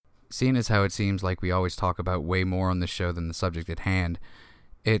Seeing as how it seems like we always talk about way more on this show than the subject at hand,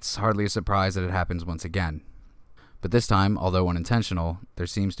 it's hardly a surprise that it happens once again. But this time, although unintentional, there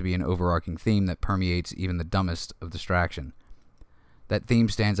seems to be an overarching theme that permeates even the dumbest of distraction. That theme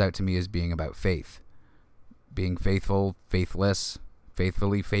stands out to me as being about faith. Being faithful, faithless,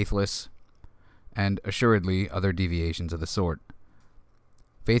 faithfully faithless, and assuredly other deviations of the sort.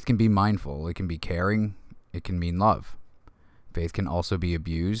 Faith can be mindful, it can be caring, it can mean love. Faith can also be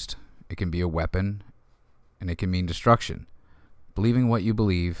abused, it can be a weapon, and it can mean destruction. Believing what you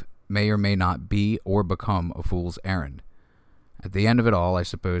believe may or may not be or become a fool's errand. At the end of it all, I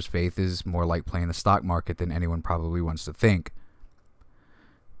suppose faith is more like playing the stock market than anyone probably wants to think.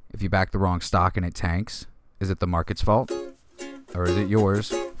 If you back the wrong stock and it tanks, is it the market's fault? Or is it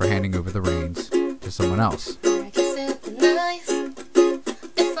yours for handing over the reins to someone else?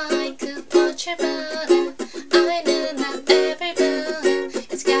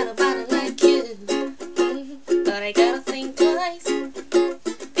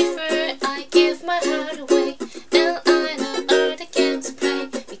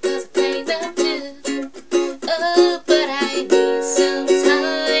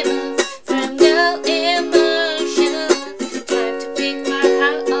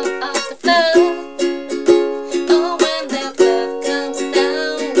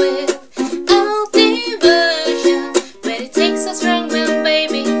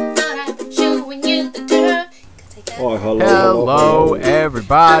 Hello,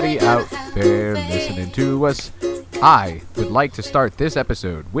 everybody out there listening to us. I would like to start this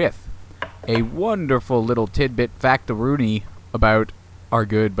episode with a wonderful little tidbit factaroony about our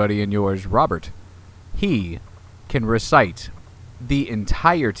good buddy and yours, Robert. He can recite the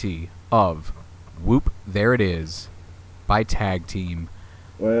entirety of Whoop, There It Is by Tag Team.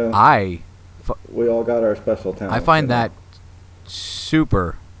 Well, we all got our special talent. I find that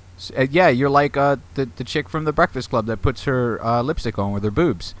super. Yeah, you're like the chick from the Breakfast Club that puts her lipstick on with her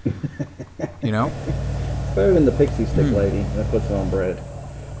boobs. You know? Better than the pixie stick lady that puts it on bread.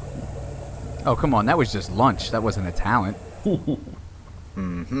 Oh, come on. That was just lunch. That wasn't a talent.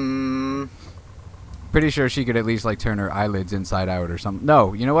 Pretty sure she could at least like turn her eyelids inside out or something.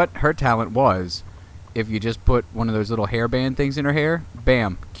 No, you know what? Her talent was if you just put one of those little hairband things in her hair,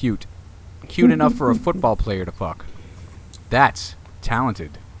 bam, cute. Cute enough for a football player to fuck. That's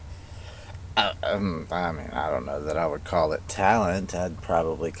talented. I mean, I don't know that I would call it talent. I'd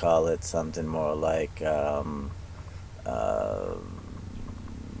probably call it something more like,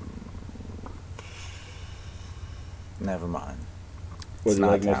 never mind. Would you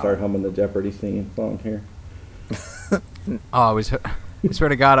like me to start humming the Jeopardy theme song here? Oh, I swear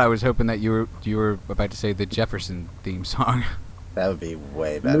to God, I was hoping that you were about to say the Jefferson theme song. That would be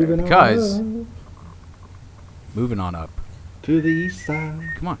way better. Moving on up. To the east side.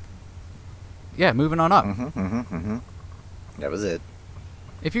 Come on. Yeah, moving on up. That was it.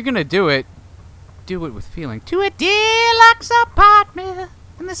 If you're gonna do it with feeling. To a deluxe apartment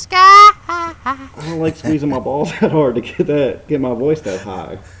in the sky. I don't like squeezing my balls that hard to get my voice that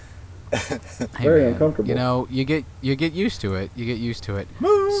high. Hey, very man, uncomfortable. You know, you get used to it. You get used to it.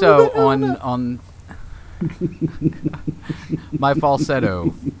 So on my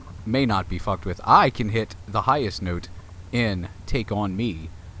falsetto may not be fucked with. I can hit the highest note in Take On Me.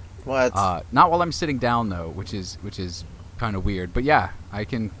 What? Not while I'm sitting down though, which is kind of weird. But yeah, I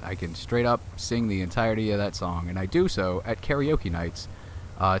can straight up sing the entirety of that song, and I do so at karaoke nights,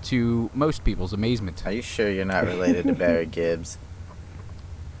 to most people's amazement. Are you sure you're not related to Barry Gibbs?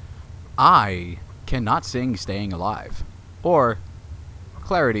 I cannot sing Staying Alive, or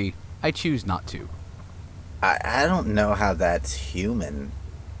clarity, I choose not to. I don't know how that's human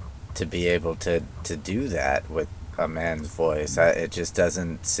to be able to do that with a man's voice. It just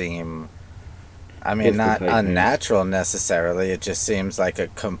doesn't seem, I mean, not unnatural necessarily. It just seems like a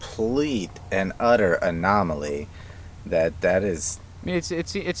complete and utter anomaly. That is. I mean,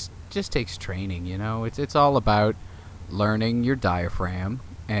 it's just takes training, you know. It's all about learning your diaphragm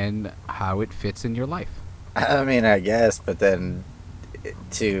and how it fits in your life. I mean, I guess, but then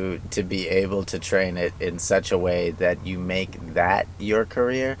to be able to train it in such a way that you make that your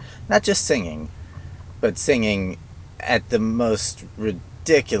career, not just singing, but singing at the most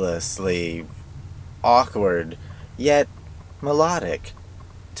ridiculously awkward yet melodic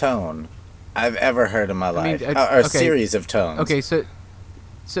tone I've ever heard in my life. A series of tones. Okay, so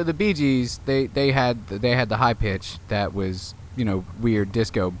the Bee Gees, they had the high pitch that was, you know, weird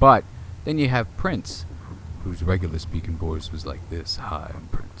disco, but then you have Prince, whose regular speaking voice was like this. Hi, I'm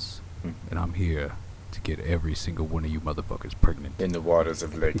Prince, and I'm here to get every single one of you motherfuckers pregnant. In the waters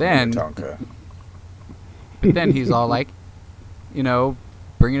of Lake Minnetonka. But then he's all like, you know,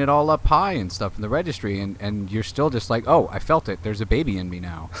 bringing it all up high and stuff in the registry, and you're still just like, oh, I felt it. There's a baby in me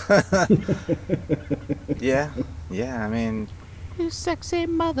now. Yeah, I mean, You sexy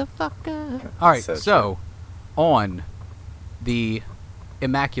motherfucker. All right, So so on the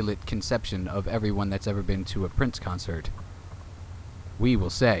immaculate conception of everyone that's ever been to a Prince concert, we will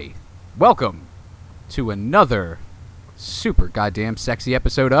say, welcome to another super goddamn sexy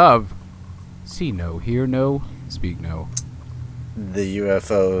episode of See No, Hear No, Speak No. the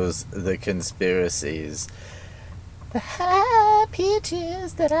UFOs, the conspiracies, the high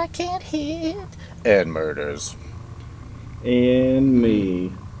pitches that I can't hit, and murders. And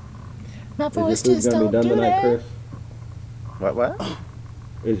me. My Is your food gonna be done tonight, Chris? What?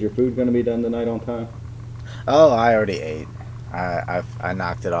 Is your food gonna be done tonight on time? Oh, I already ate. I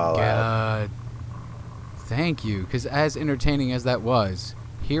knocked it all out. God. Thank you, because as entertaining as that was,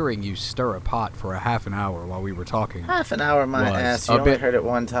 hearing you stir a pot for a half an hour while we were talking, Half an hour, my was ass. a You only bit- heard it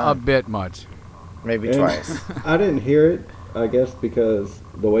one a time, bit much. maybe And twice. I didn't hear it, I guess, because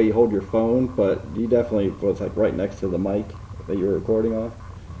the way you hold your phone, but you definitely was like right next to the mic that you were recording on.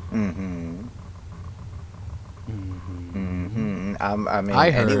 Mm-hmm. I mean,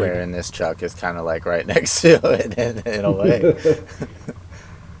 I heard- anywhere in this truck is kind of like right next to it in a way.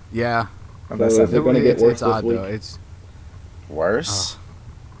 Yeah. Unless So is I'm it gonna get worse it's this odd, week? though. It's worse.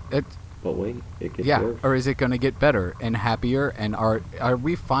 it. But wait, it gets Yeah, worse. or is it going to get better and happier? And are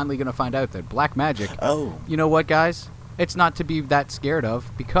we finally going to find out that black magic? Oh, You know what, guys? It's not to be that scared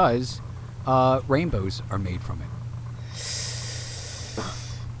of because rainbows are made from it.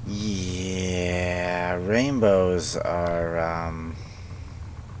 yeah. Rainbows are.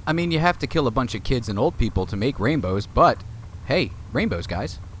 I mean, you have to kill a bunch of kids and old people to make rainbows, but hey, rainbows,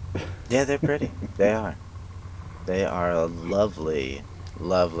 guys. Yeah, they're pretty. They are. They are a lovely,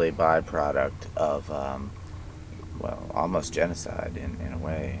 lovely byproduct of, well, almost genocide in a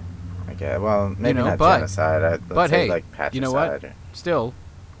way. I guess. Well, maybe know, not but- genocide. Let's but say hey, like patricide. you know what? Or,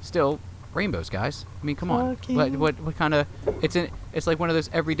 Still, rainbows, guys. I mean, come on. Fucking- What kind of? It's like one of those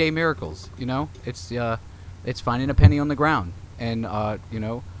everyday miracles. You know, it's finding a penny on the ground, and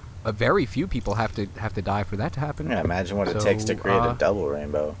a very few people have to die for that to happen. yeah, imagine what it So, takes to create a double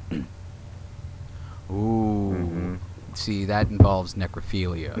rainbow. Ooh. Mhm. See, that involves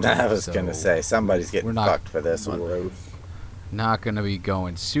necrophilia. I was so gonna say somebody's we're getting not- fucked for this one. Gross. Not gonna be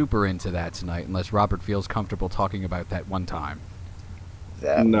going super into that tonight unless Robert feels comfortable talking about that one time.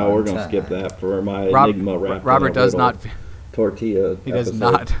 That No, one we're gonna time. skip that for my Rob- enigma wrapped in Robert a does little not. tortilla. He does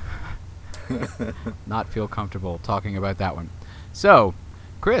episode. not feel comfortable talking about that one. So,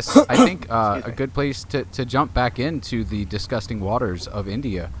 Chris, I think a good place to jump back into the disgusting waters of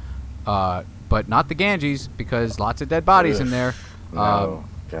India, but not the Ganges because lots of dead bodies in there. No,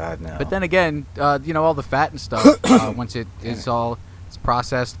 God no. But then again, all the fat and stuff, once it's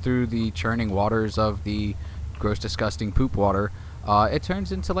processed through the churning waters of the gross, disgusting poop water, it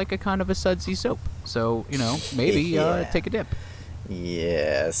turns into like a kind of a sudsy soap. So, maybe Yeah. take a dip.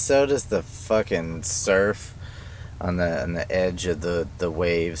 Yeah, so does the fucking surf on the edge of the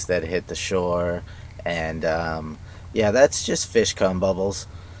waves that hit the shore, and yeah, that's just fish cum bubbles.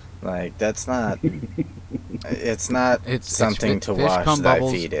 Like that's not. It's not It's something it's to fish wash cum thy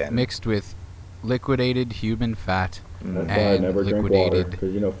bubbles feet in. mixed with liquidated human fat, That's why I and never drink water, liquidated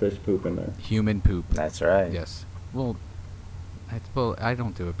because fish poop in there. human poop. That's right. Yes. Well, I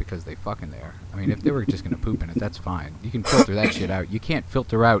don't do it because they fucking there. I mean, if they were just gonna poop in it, that's fine. You can filter that shit out. You can't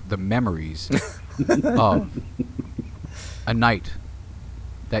filter out the memories of a night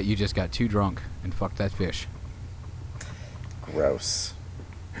that you just got too drunk and fucked that fish. Gross.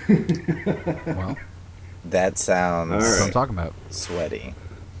 Well, That sounds All that's what I'm right. talking about. sweaty.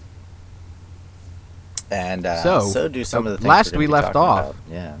 And So, so do some of the things last we're we gonna be left talking off-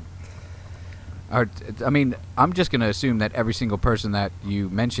 about. Yeah. I mean, I'm just going to assume that every single person that you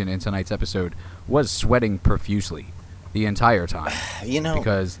mention in tonight's episode was sweating profusely the entire time You know,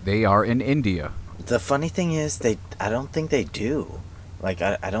 because they are in India. the funny thing is, I don't think they do. Like,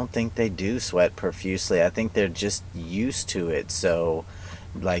 I don't think they do sweat profusely. I think they're just used to it. So,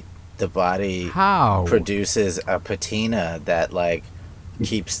 like, the body How? produces a patina that, like,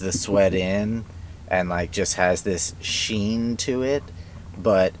 keeps the sweat in and, like, just has this sheen to it.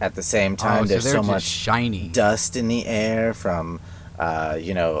 But at the same time, Oh, there's they're so just much shiny. dust in the air from,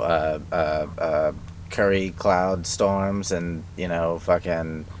 curry cloud storms and,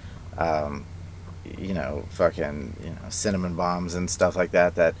 cinnamon bombs and stuff like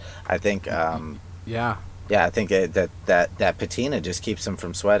that. That I think, Yeah. I think that patina just keeps them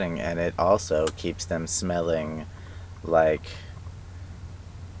from sweating, and it also keeps them smelling like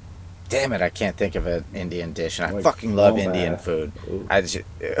Damn it, I can't think of an Indian dish, and I Like fucking love wombat. Indian food. Ooh. I just,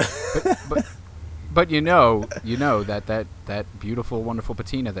 But you know that beautiful, wonderful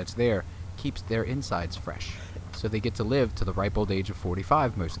patina that's there keeps their insides fresh, so they get to live to the ripe old age of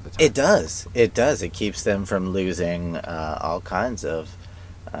 45 most of the time. it does. It does. It keeps them from losing all kinds of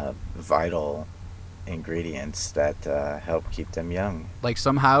vital ingredients that help keep them young. Like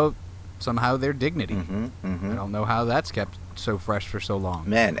somehow their dignity. Mm-hmm. I don't know how that's kept so fresh for so long.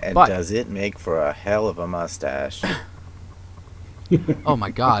 Man, and But- does it make for a hell of a mustache? Oh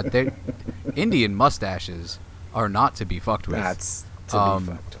my God, Indian mustaches are not to be fucked with. That's to Um,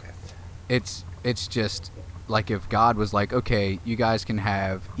 be fucked with. It's just like if God was like, okay, you guys can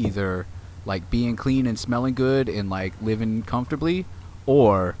have either like being clean and smelling good and like living comfortably,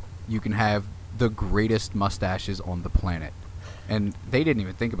 or you can have the greatest mustaches on the planet. And they didn't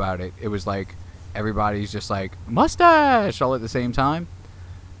even think about it. It was like everybody's just like mustache all at the same time,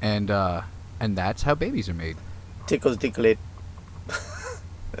 and that's how babies are made. Tickle it.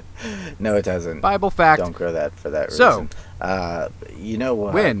 No, it doesn't. Bible fact. Don't grow that for that So, reason. You know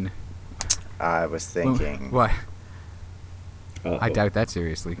what? When I was thinking. What? Uh-oh. I doubt that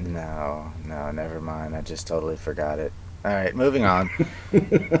seriously. No, never mind. I just totally forgot it. All right, moving on.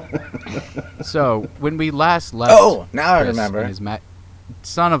 So when we last left, Oh, now I Chris remember. and his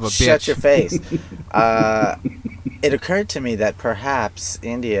son of a bitch. Shut your face. It occurred to me that perhaps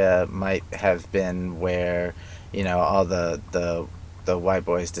India might have been where, all the white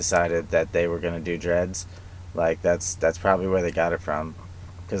boys decided that they were going to do dreads. Like, that's probably where they got it from.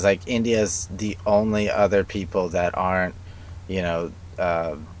 Because, like, India's the only other people that aren't,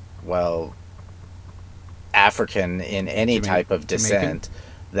 African in any type of descent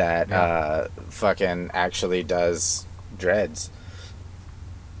that fucking actually does dreads.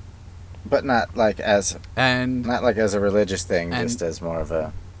 But not like as a religious thing, And- just as more of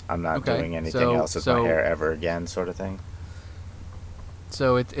a I'm not Okay, doing anything so- else with so- my hair ever again sort of thing.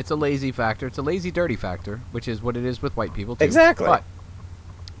 So it's a lazy factor. It's a lazy, dirty factor, which is what it is with white people too. Exactly. But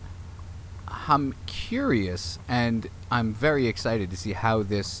I'm curious, and I'm very excited to see how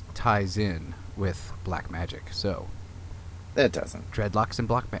this ties in with black magic. So It doesn't. dreadlocks and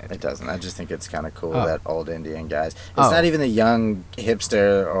black magic. It doesn't. I just think it's kind of cool Oh. that old Indian guys. It's Oh. not even the young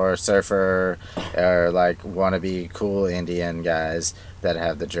hipster or surfer or like wannabe cool Indian guys that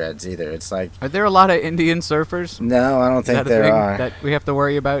have the dreads either. It's like, Are there a lot of Indian surfers? no, I don't Is that think a there thing are. that we have to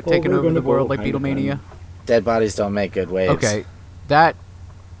worry about Well, taking we're over gonna the world go like hand in Beatlemania? hand. Dead bodies don't make good waves. Okay, that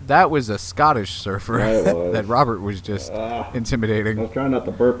was a Scottish surfer Yeah, it was. that Robert was just I intimidating. was trying not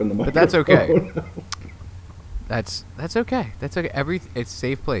to burp in the microphone. But that's okay. That's okay. That's okay. It's a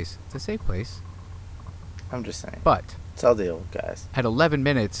safe place. It's a safe place. I'm just saying. But Tell the old guys. at 11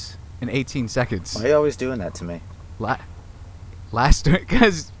 minutes and 18 seconds, Why are you always doing that to me? last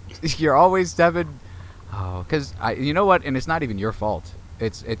because you're always having. Oh, because you know what? And it's not even your fault.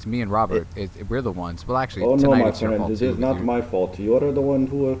 It's me and Robert. We're the ones. Well, actually, Oh no, tonight my it's your friend, fault this too. is not You- my fault. You are the one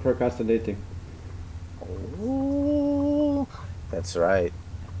who is procrastinating. Ooh, that's right.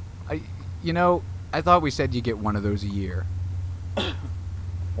 I thought we said you get one of those a year.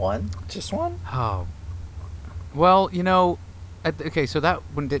 One? Just one? Oh. Well, okay, so that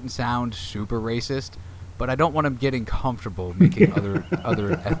one didn't sound super racist, but I don't want him getting comfortable making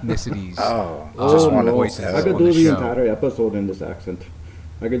other ethnicities. Oh, Oh, just one no. of Voices. those. I could on do the the show. entire episode in this accent.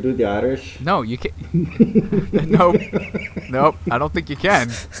 I could do the Irish. No, you can't. Nope. Nope. I don't think you can.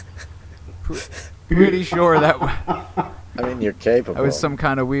 Pretty sure that I mean, you're capable. that was some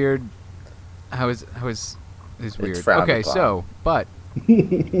kind of weird. How is it's weird. frowned Okay, upon. so but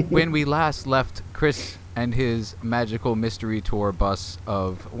when we last left Chris and his magical mystery tour bus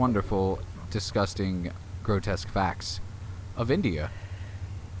of wonderful, disgusting, grotesque facts of India,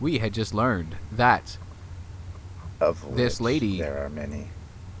 we had just learned that Of this which lady- There are many.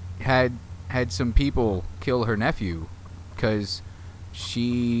 had some people kill her nephew because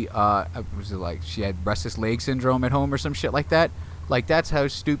she was it like she had restless leg syndrome at home or some shit like that. Like that's how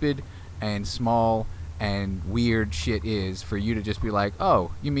stupid and small and weird shit is for you to just be like,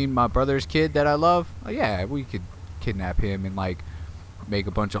 oh, you mean my brother's kid that I love? Oh yeah, we could kidnap him and like make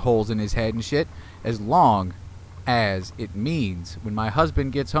a bunch of holes in his head and shit, as long as it means when my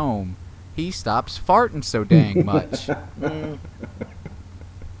husband gets home he stops farting so dang much.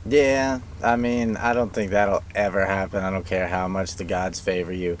 Yeah, I mean, I don't think that'll ever happen. I don't care how much the gods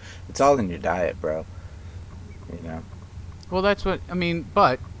favor you. It's all in your diet, bro. You know? Well, that's what I mean.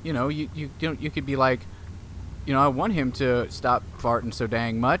 But you could be like, I want him to stop farting so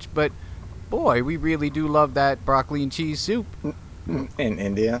dang much. But boy, we really do love that broccoli and cheese soup. In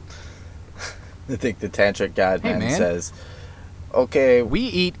India. I think the tantric god Hey, man man. says, Okay. We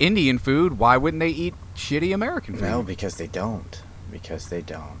eat Indian food. Why wouldn't they eat shitty American food? No, because they don't. Because they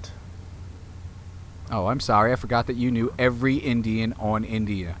don't. Oh, I'm sorry. I forgot that you knew every Indian on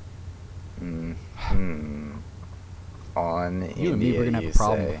India. On India, You and me, we're going to you have a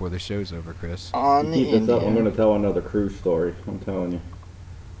problem say. before the show's over, Chris. On You keep this up, I'm India. going to tell another cruise story. I'm telling you.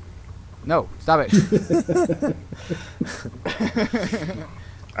 No, stop it.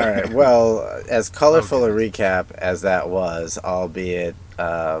 All right. Well, as colorful a recap as that was, albeit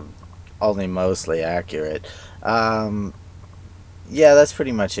only mostly accurate. Yeah, that's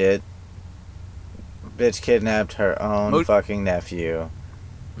pretty much it. Bitch kidnapped her own fucking nephew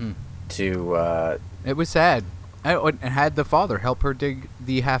Mm. to It was sad. And had the father help her dig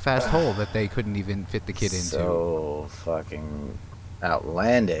the half-assed hole that they couldn't even fit the kid into. so fucking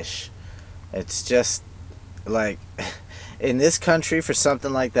outlandish. It's just like in this country for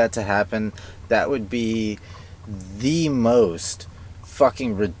something like that to happen, that would be the most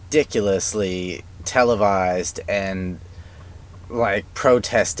fucking ridiculously televised and like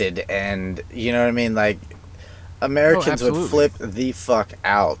protested, and you know what I mean, like Americans would absolutely. flip the fuck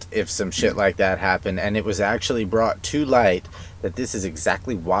out if some shit like that happened, and it was actually brought to light that this is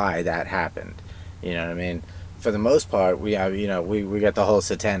exactly why that happened. You know what I mean? For the most part, we have, you know, we got the whole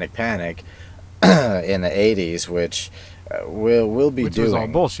satanic panic in the 80s, which we'll be Which doing, was all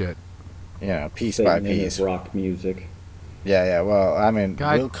bullshit. you know, piece by Satan and his piece. rock music. Yeah. Well, I mean,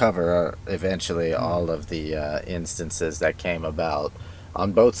 God. we'll cover eventually all of the instances that came about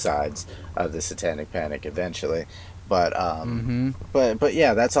on both sides of the satanic panic eventually, but but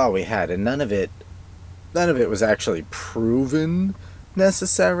yeah, that's all we had, and none of it was actually proven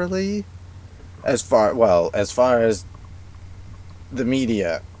necessarily, as far as the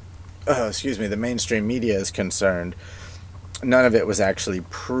media, the mainstream media is concerned. None of it was actually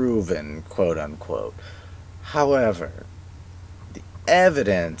proven, quote unquote. However, the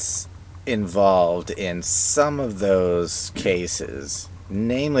evidence involved in some of those cases,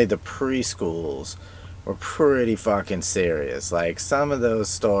 namely the preschools, were pretty fucking serious. Like, some of those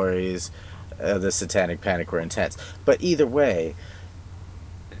stories of the satanic panic were intense. But either way,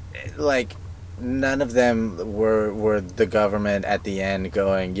 like, none of them were the government at the end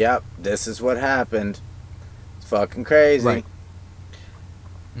going, yep, this is what happened. It's fucking crazy. Right.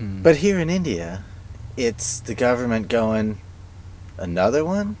 But here in India, it's the government going, another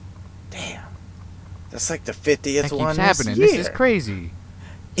one? Damn. That's like the 50th That one keeps this happening. year. This is crazy.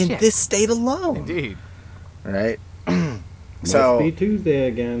 In Shit. this state alone. Indeed. Right? Must be Tuesday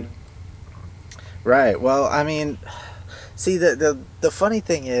again. Right. Well, I mean, see, the funny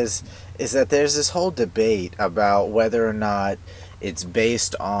thing is that there's this whole debate about whether or not it's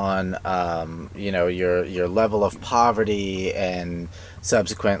based on, you know, your level of poverty and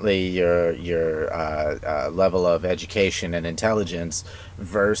subsequently your level of education and intelligence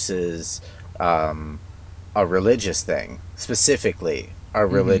versus a religious thing, specifically a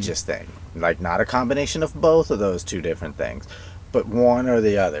religious thing. Like, not a combination of both of those two different things, but one or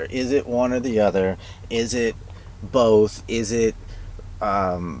the other. Is it one or the other? Is it both? Is it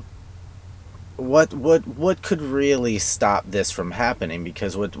what could really stop this from happening?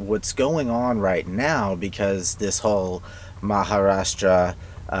 Because what's going on right now, because this whole Maharashtra,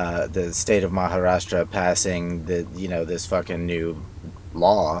 the state of Maharashtra passing this fucking new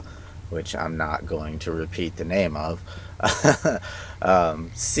law, which I'm not going to repeat the name of.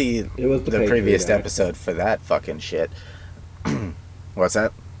 See It was the the Patriot previous Act. episode for that fucking shit. What's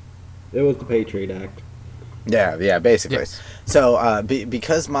that? It was the Patriot Act. Yeah, basically. Yes. So,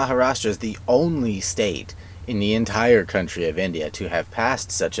 because Maharashtra is the only state in the entire country of India to have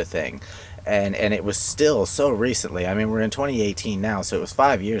passed such a thing, and it was still so recently. I mean, we're in 2018 now, so it was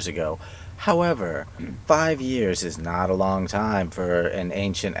 5 years ago. However, 5 years is not a long time for an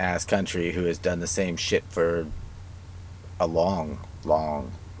ancient ass country who has done the same shit for a long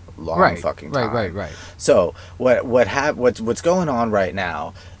fucking time. Right. So what's going on right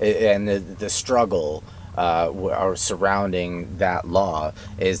now, and the struggle are surrounding that law,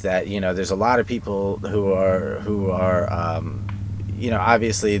 is that, you know, there's a lot of people who are you know,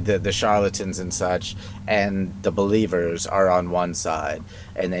 obviously the charlatans and such, and the believers are on one side,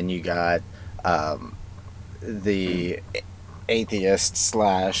 and then you got the atheist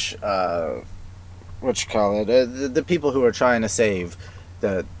slash the people who are trying to save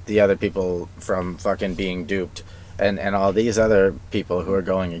the other people from fucking being duped, and all these other people who are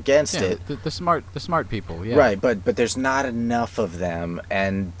going against Yeah, it. the smart people. Yeah. Right, but there's not enough of them,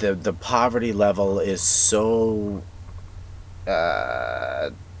 and the poverty level is so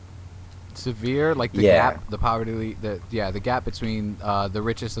Severe, like the Yeah. gap, the poverty, the gap between the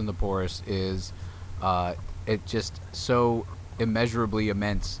richest and the poorest is, it just so immeasurably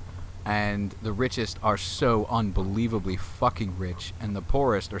immense, and the richest are so unbelievably fucking rich, and the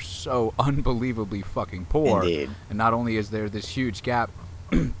poorest are so unbelievably fucking poor. Indeed. And not only is there this huge gap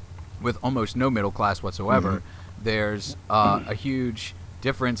with almost no middle class whatsoever, there's a huge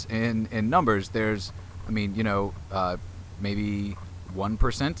difference in numbers. There's, I mean, maybe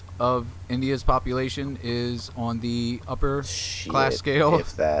 1% of India's population is on the upper class scale,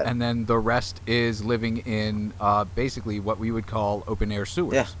 if that. and then the rest is living in basically what we would call open air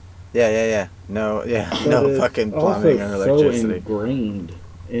sewers. Yeah. No But fucking it's plumbing or also so electricity. ingrained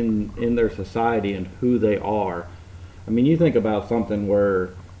in their society and who they are. I mean, you think about something where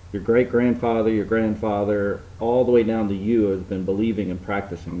your great grandfather, your grandfather, all the way down to you has been believing and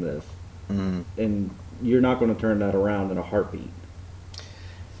practicing this, and you're not going to turn that around in a heartbeat.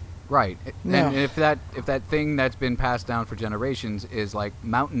 Right. No. And if that thing that's been passed down for generations is like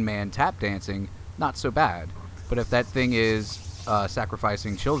mountain man tap dancing, not so bad. But if that thing is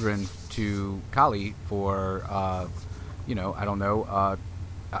sacrificing children to Kali for,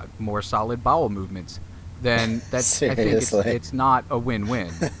 more solid bowel movements, then that's I think Seriously. it's not a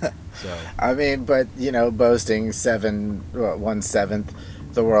win-win. So I mean, but boasting 1/7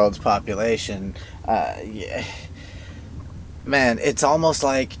 the world's population, yeah. Man, it's almost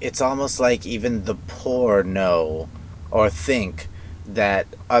like even the poor know or think that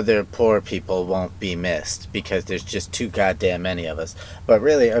other poor people won't be missed because there's just too goddamn many of us. But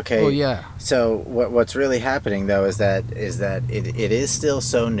really, okay. Oh yeah. So what's really happening though is that it is still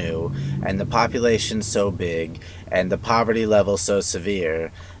so new, and the population's so big, and the poverty level so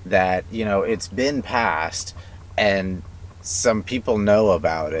severe that it's been passed, and some people know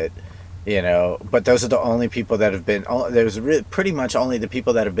about it. But those are the only people that have been. There's pretty much only the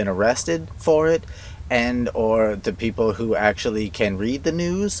people that have been arrested for it, and or the people who actually can read the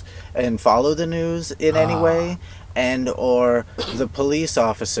news and follow the news in any way, and or the police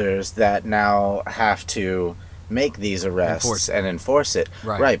officers that now have to make these arrests and enforce it.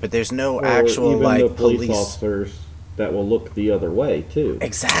 Right. But there's no Or actual even like the police officers that will look the other way too.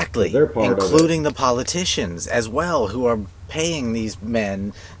 Exactly. They're part of it. Including the politicians as well, who are paying these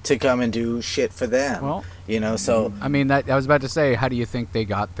men to come and do shit for them. Well, so I mean, I was about to say, how do you think they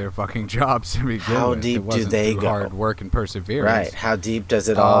got their fucking jobs to begin How with? deep It do wasn't they through go? hard work and perseverance. right, how deep does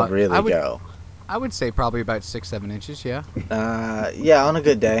it all really go? I would say probably about 6-7 inches. Yeah. Yeah, on a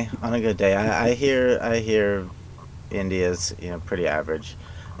good day. I hear India's pretty average.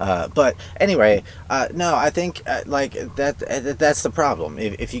 But anyway, no, I think that's the problem.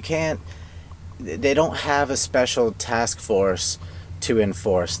 If you can't, they don't have a special task force to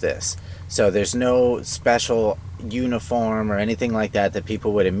enforce this. So there's no special uniform or anything like that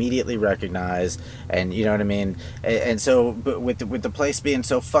people would immediately recognize, and you know what I mean. And so, but with the place being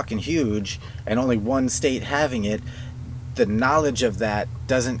so fucking huge and only one state having it, the knowledge of that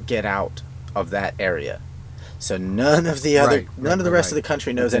doesn't get out of that area. So none of the rest of the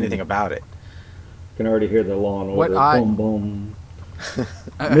country knows anything about it. Can already hear the Law and What Order I- boom boom.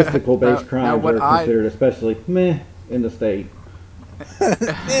 Mystical based crimes what are I- considered especially meh in the state.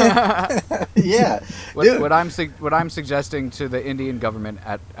 Yeah. What I'm suggesting to the Indian government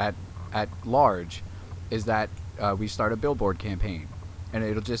at large is that we start a billboard campaign, and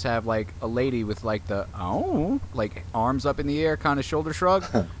it'll just have like a lady with like the like arms up in the air kind of shoulder shrug,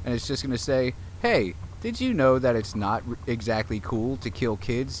 and it's just gonna say, "Hey, did you know that it's not exactly cool to kill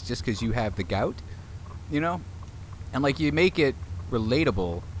kids just because you have the gout?" And like you make it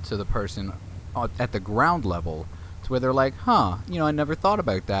relatable to the person at the ground level, to where they're like, I never thought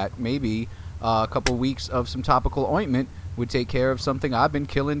about that. Maybe a couple weeks of some topical ointment would take care of something I've been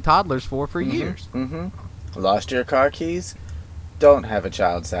killing toddlers for years. Lost your car keys? Don't have a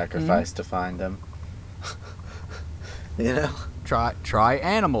child sacrifice to find them. Try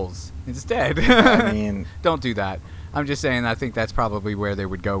animals instead. I mean, don't do that. I'm just saying, I think that's probably where they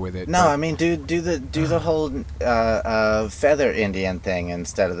would go with it. no, I mean, do the whole feather Indian thing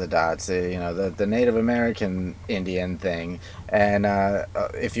instead of the dots. The Native American Indian thing. And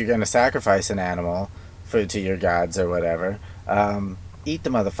if you're gonna sacrifice an animal to your gods or whatever, eat the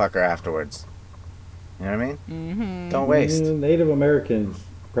motherfucker afterwards. You know what I mean? Mm-hmm. Don't waste. Native Americans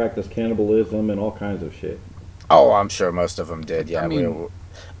practice cannibalism and all kinds of shit. Oh, I'm sure most of them did. Yeah, I mean-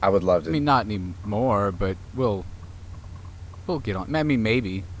 I would love to. I mean, not anymore, but we'll get on. I mean,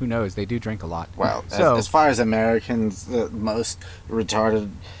 maybe. Who knows? They do drink a lot. Well, so as far as Americans, the most retarded,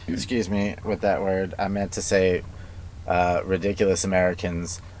 excuse me with that word, I meant to say ridiculous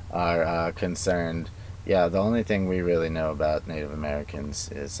Americans are concerned. Yeah, the only thing we really know about Native Americans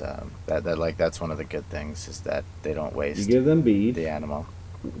is that that's one of the good things, is that they don't You waste give them beads, the animal.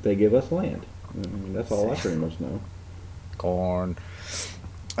 they give us land. I mean, that's all I pretty much know. corn.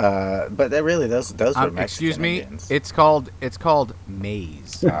 But they really those were Mexican excuse me. Indians. It's called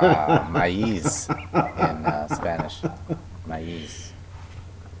maize. Maíz in Spanish. Maíz.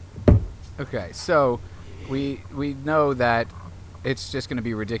 Okay, so we know that it's just going to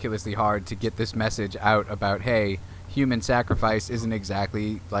be ridiculously hard to get this message out about, hey, human sacrifice isn't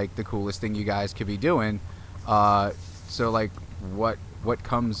exactly like the coolest thing you guys could be doing. So like, what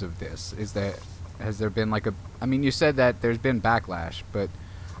comes of this? Has there been like I mean, you said that there's been backlash, but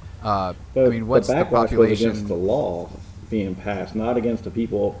I mean, what's the backlash population? was against the law being passed, not against the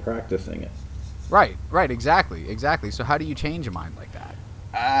people practicing it. Right, exactly. So how do you change a mind like that?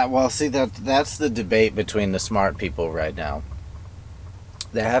 Well, see, that's the debate between the smart people right now.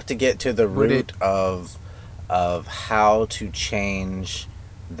 They have to get to the root of how to change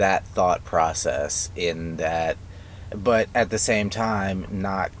that thought process in that, but at the same time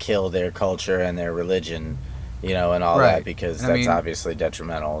not kill their culture and their religion, and all that, because that's obviously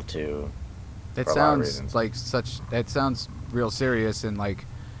detrimental to. That for a lot of sounds reasons. like that sounds real serious, and like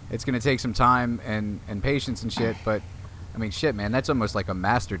it's gonna take some time and patience and shit. But I mean, shit, man, that's almost like a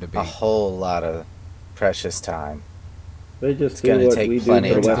master A debate. whole lot of precious time. They just It's do gonna what take we do plenty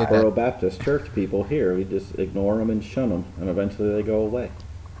to of the time. Westboro Baptist Church people here. We just ignore them and shun them, and eventually they go away.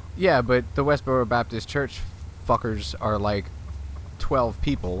 Yeah, but the Westboro Baptist Church fuckers are like 12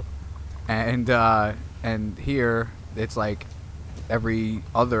 people, and here it's like every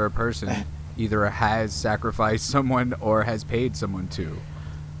other person either has sacrificed someone or has paid someone to.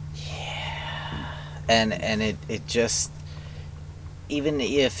 And it just, even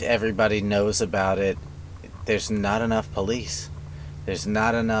if everybody knows about it, there's not enough police. There's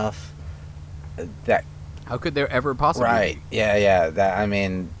not enough that. How could there ever possibly Right. be? Yeah. That, I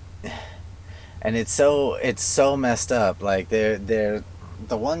mean, and it's so messed up. Like they're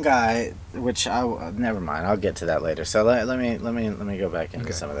the one guy, which never mind. I'll get to that later. So let me go back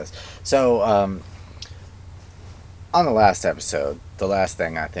into some of this. So on the last episode, the last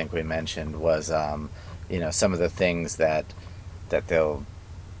thing I think we mentioned was some of the things that they'll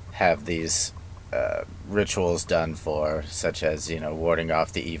have these rituals done for, such as warding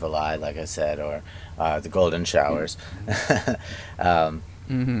off the evil eye, like I said, or the golden showers.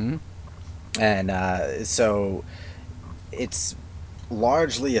 Mm-hmm. And so it's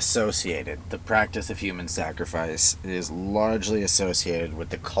largely associated, the practice of human sacrifice is largely associated with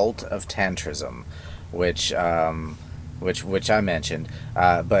the cult of Tantrism, which I mentioned,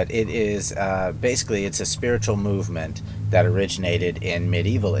 but it is basically, it's a spiritual movement that originated in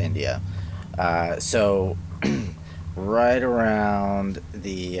medieval India. So right around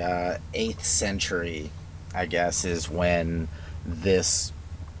the 8th century, I guess, is when this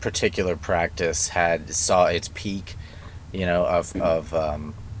particular practice saw its peak, of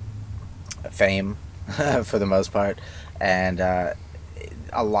fame for the most part, and a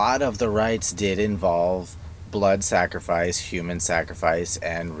lot of the rites did involve blood sacrifice, human sacrifice,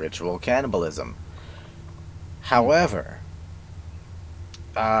 and ritual cannibalism. However,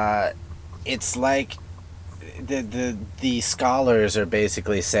 it's like the scholars are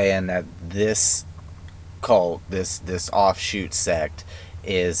basically saying that this cult, this offshoot sect,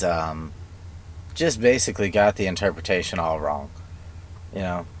 is just basically got the interpretation all wrong.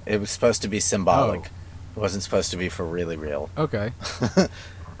 It was supposed to be symbolic. It wasn't supposed to be for really real. Okay.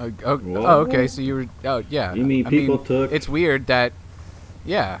 Okay. So you were. Oh, yeah. You mean people took? It's weird that.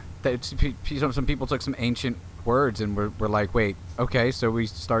 Yeah, that some people took some ancient words and were like, wait, okay, so we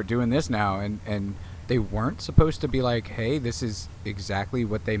start doing this now, and they weren't supposed to be like, hey, this is exactly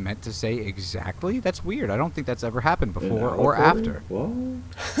what they meant to say exactly. That's weird. I don't think that's ever happened before or after. What?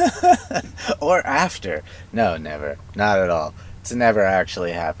 Or after? No, never. Not at all. It's never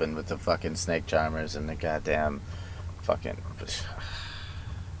actually happened with the fucking snake charmers and the goddamn fucking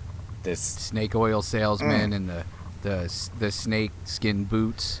this Snake oil salesman and the snake skin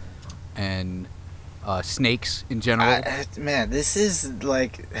boots and snakes in general. Man, this is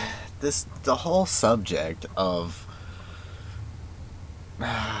like the whole subject of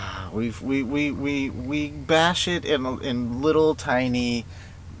we bash it in little tiny,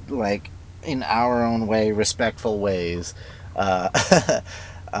 like, in our own way, respectful ways, damn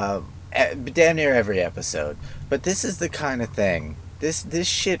near every episode. But this is the kind of thing, this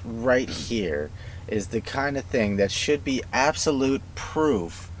shit right here is the kind of thing that should be absolute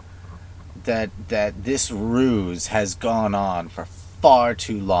proof that this ruse has gone on for far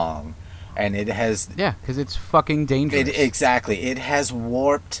too long, and it has. Yeah, because it's fucking dangerous. Exactly, it has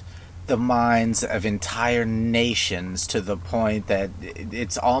warped the minds of entire nations to the point that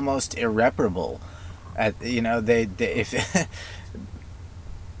it's almost irreparable. If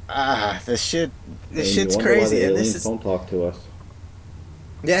This And you shit's wonder why the crazy, and this aliens is don't talk to us.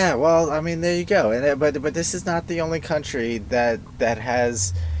 yeah. Well, I mean, there you go. And but this is not the only country that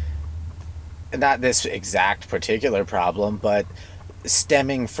has not this exact particular problem, but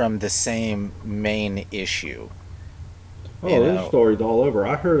stemming from the same main issue. Oh, You there's know, stories all over.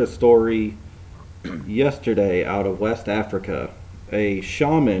 I heard a story yesterday out of West Africa. A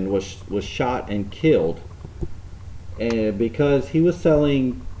shaman was shot and killed, and because he was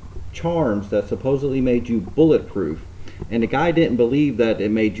selling charms that supposedly made you bulletproof, and the guy didn't believe that it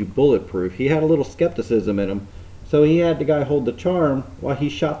made you bulletproof. He had a little skepticism in him, so he had the guy hold the charm while he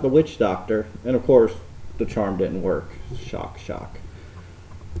shot the witch doctor, and of course, the charm didn't work. Shock, shock.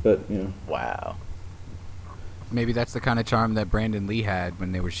 But wow. Maybe that's the kind of charm that Brandon Lee had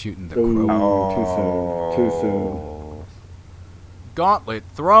when they were shooting the Ooh, crow. too soon. Gauntlet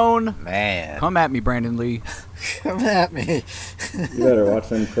thrown. Man. Come at me, Brandon Lee. Come at me. You better watch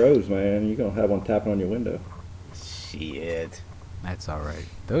them crows, man. You're gonna have one tapping on your window. Shit. That's all right.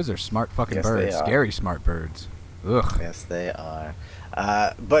 Those are smart fucking Yes, they birds. are. Scary smart birds. Ugh. Yes, they are.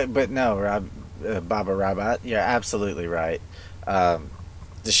 But no, Baba Rabat, you're absolutely right.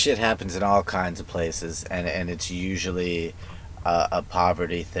 The shit happens in all kinds of places, and it's usually a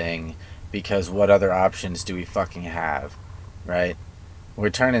poverty thing, because what other options do we fucking have, right? We're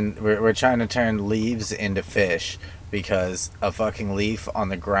trying to turn leaves into fish because a fucking leaf on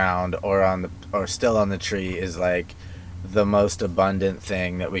the ground or still on the tree is like the most abundant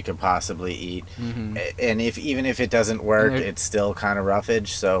thing that we could possibly eat. Mm-hmm. And even if it doesn't work, And it's still kind of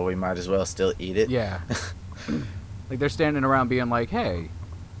roughage, so we might as well still eat it. Yeah. Like they're standing around being like, hey,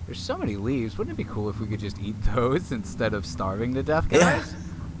 there's so many leaves. Wouldn't it be cool if we could just eat those instead of starving to death, guys? Yeah.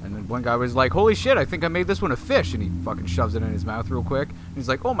 And then one guy was like, holy shit, I think I made this one a fish. And he fucking shoves it in his mouth real quick. And he's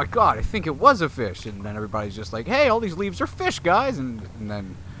like, oh my god, I think it was a fish. And then everybody's just like, hey, all these leaves are fish, guys. And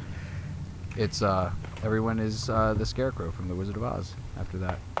then it's, everyone is the Scarecrow from The Wizard of Oz after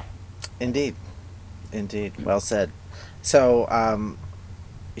that. Indeed. Well said. So,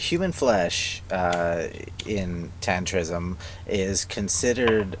 human flesh in Tantrism is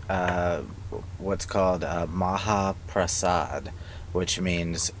considered what's called Mahaprasad, which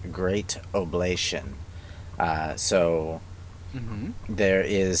means great oblation. So Mm-hmm. there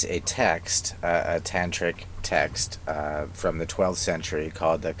is a text, a tantric text from the 12th century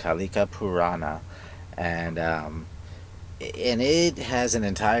called the Kalika Purana, and it has an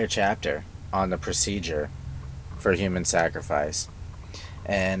entire chapter on the procedure for human sacrifice.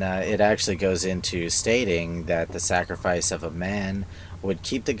 And it actually goes into stating that the sacrifice of a man would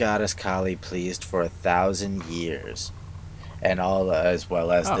keep the goddess Kali pleased for 1,000 years, and all as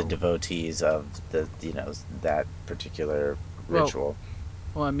well as the Oh. devotees of that particular Well, ritual.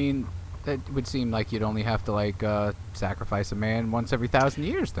 Well, I mean, that would seem like you'd only have to, like, sacrifice a man once every 1,000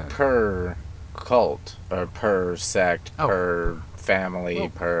 years then. Per cult or per sect, Oh. per family, Well,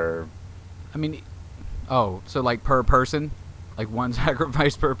 per I mean, oh, so like per person? Like one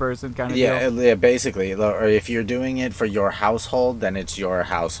sacrifice per person kind of yeah, deal? yeah, basically. Or if you're doing it for your household, then it's your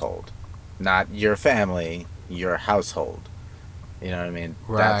household, not your family, your household. You know what I mean?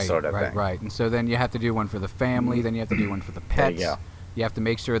 That sort of thing. Right. And so then you have to do one for the family, then you have to do one for the There pets. you go. You have to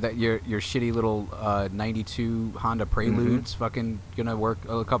make sure that your shitty little 92 Honda Preludes fucking gonna work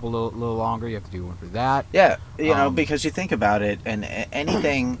a couple little longer. You have to do one for that. Yeah, you know, Um, because you think about it, and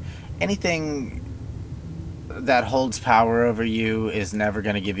anything that holds power over you is never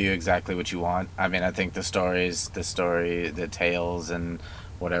going to give you exactly what you want. I mean, I think the tales and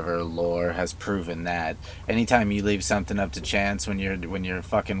whatever lore has proven that anytime you leave something up to chance when you're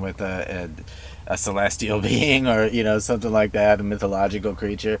fucking with a celestial being or something like that, a mythological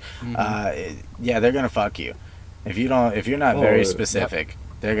creature, yeah, they're gonna fuck you. If you're not very yep. specific,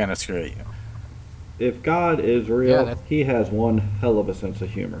 they're gonna screw you. If God is Yeah, real, that's- he has one hell of a sense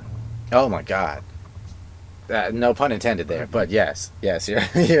of humor. Oh my god. No pun intended there, but yes, you're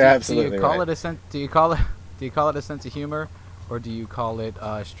absolutely do you call right. do you call it a sense of humor, or do you call it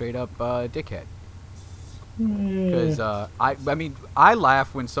straight up dickhead? Because I mean, I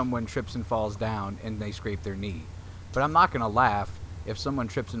laugh when someone trips and falls down and they scrape their knee, but I'm not gonna laugh if someone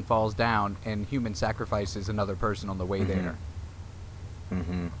trips and falls down and human sacrifices another person on the way there.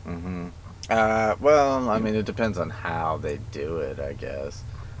 Well, I mean, it depends on how they do it, I guess.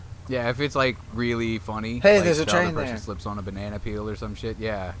 Yeah, if it's like really funny. Hey, like there's a the train other person there. slips on a banana peel or some shit.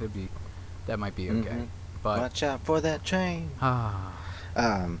 Yeah, that might be okay. Mhm. But Watch out for that train.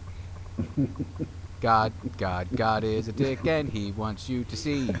 Um, God is a dick, and he wants you to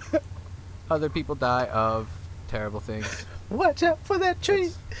see other people die of terrible things. watch out for that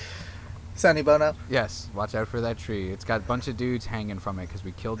train. Sonny Bono. Yes, watch out for that tree. It's got a bunch of dudes hanging from it because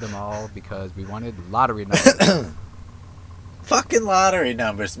we killed them all because we wanted lottery numbers. Fucking lottery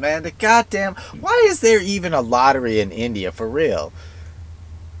numbers, man. The goddamn... Why is there even a lottery in India, for real?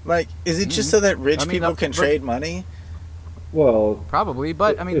 Like, is it just so that rich people can trade money? Well, Probably,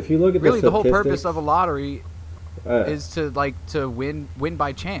 but I mean, if you look at really, the whole statistics, purpose of a lottery is to win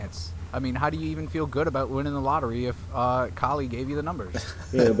by chance. I mean, how do you even feel good about winning the lottery if Kali gave you the numbers?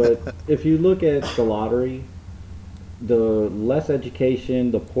 Yeah, but if you look at the lottery, the less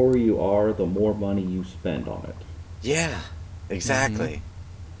education, the poorer you are, the more money you spend on it. Yeah, exactly.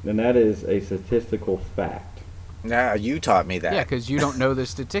 And that is a statistical fact. Now, you taught me that. Yeah, because you don't know the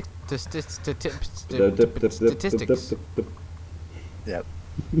statistics. Yep.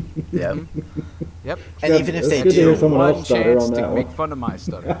 Yep. Yep. And even if It's they good to hear do, someone One else stutter chance on to that make one. fun of my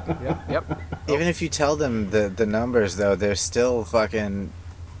stutter. Yep. even if you tell them the numbers, though, they're still fucking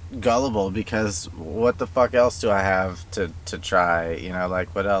gullible because what the fuck else do I have to try? You know,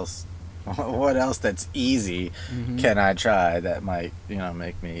 like, what else? What else that's easy can I try that might,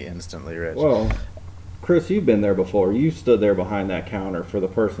 make me instantly rich? Well, Chris, you've been there before. You stood there behind that counter for the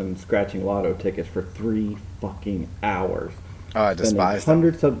person scratching lotto tickets for 3 fucking hours. Oh, I Spending despise them.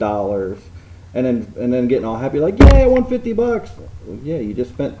 hundreds of dollars, and then getting all happy like, yeah, I won $50. Well, yeah, you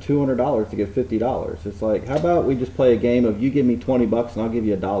just spent $200 to get $50. It's like, how about we just play a game of you give me $20 and I'll give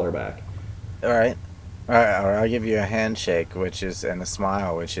you $1 back. All right. Or I'll give you a handshake, and a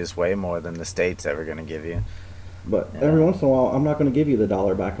smile, which is way more than the state's ever going to give you. But Yeah. every once in a while, I'm not going to give you the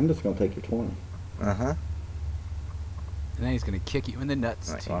 $1 back. I'm just going to take your 20. Uh-huh. And then he's gonna kick you in the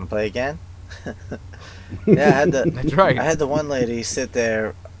nuts. Like, too. want to play again? Yeah, I had That's right. I had the one lady sit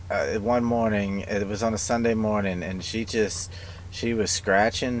there one morning. It was on a Sunday morning, and she was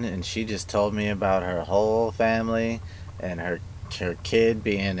scratching, and she just told me about her whole family and her kid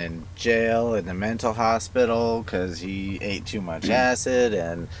being in jail in the mental hospital because he ate too much acid,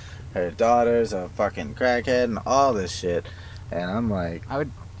 and her daughter's a fucking crackhead, and all this shit. And I'm like,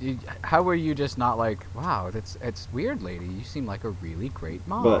 How were you just not like, wow, it's weird, lady. You seem like a really great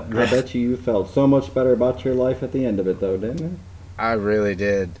mom. But I bet you felt so much better about your life at the end of it, though, didn't you? I really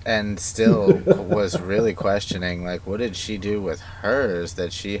did, and still was really questioning, like, what did she do with hers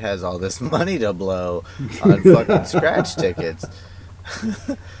that she has all this money to blow on fucking scratch tickets?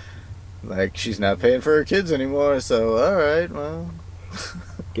 Like, she's not paying for her kids anymore, so alright, well.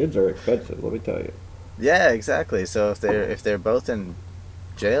 Kids are expensive, let me tell you. Yeah, exactly. So if they're both in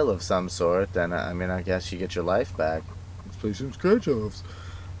jail of some sort, then, I guess you get your life back. Let's play some scratch-offs.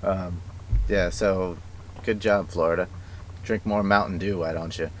 Yeah, so, good job, Florida. Drink more Mountain Dew, why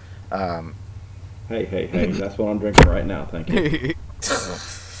don't you? Hey, that's what I'm drinking right now, thank you.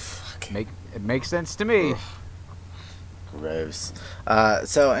 It makes sense to me. Gross.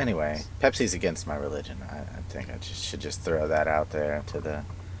 So anyway, Pepsi's against my religion. I think I should just throw that out there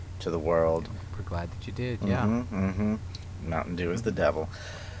to the world. We're glad that you did. Yeah. Mm-hmm. Mountain Dew is the devil.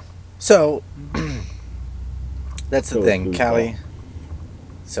 So that's the So is thing, foosball. Callie.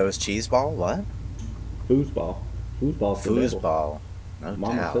 So is cheeseball? What? Foosball. Foosball's the devil. Foosball. No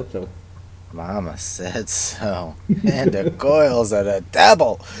Mama doubt. said so. Mama said so. And the coils are the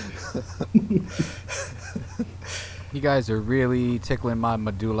devil. You guys are really tickling my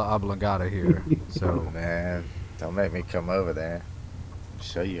medulla oblongata here. So Man, don't make me come over there.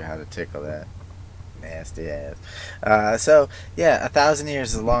 Show you how to tickle that nasty ass. So yeah, 1,000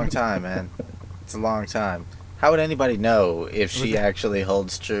 years is a long time, man. It's a long time. How would anybody know if she actually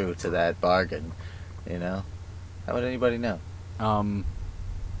holds true to that bargain? You know, how would anybody know?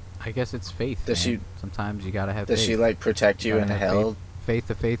 I guess it's faith. Does man. she- Sometimes you gotta have. Does faith. she like protect you in Gotta have hell? Faith,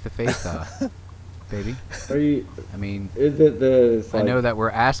 the faith, baby. Are you? I mean, Is it the? It's I like, know that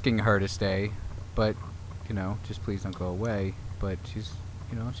we're asking her to stay, but just please don't go away. But she's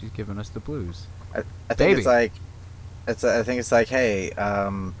giving us the blues. I think Baby. it's like, I think it's like, hey,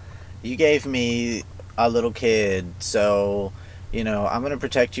 you gave me a little kid, so I'm gonna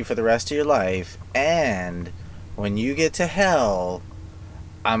protect you for the rest of your life, and when you get to hell,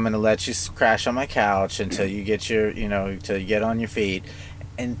 I'm gonna let you crash on my couch until you get till you get on your feet,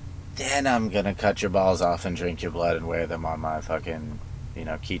 and then I'm gonna cut your balls off and drink your blood and wear them on my fucking,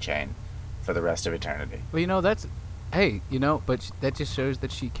 keychain for the rest of eternity. Well, that's, hey, but that just shows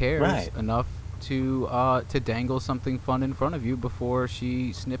that she cares Right. enough to dangle something fun in front of you before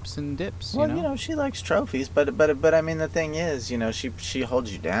she snips and dips. Well, she likes trophies, but I mean the thing is, she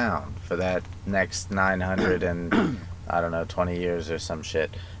holds you down for that next 900 and I don't know 20 years or some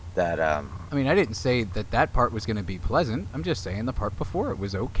shit. That I mean, I didn't say that part was going to be pleasant. I'm just saying the part before it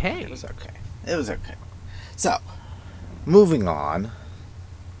was okay. It was okay. So, moving on.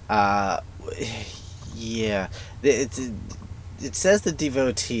 Yeah. It says the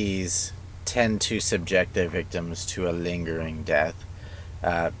devotees tend to subject their victims to a lingering death,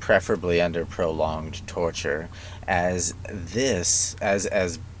 preferably under prolonged torture, as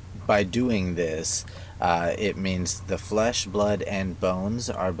by doing this, it means the flesh, blood, and bones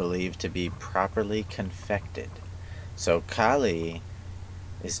are believed to be properly confected. So Kali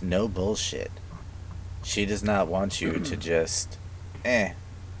is no bullshit. She does not want you to just,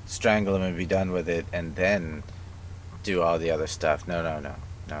 strangle him and be done with it, and then do all the other stuff. No.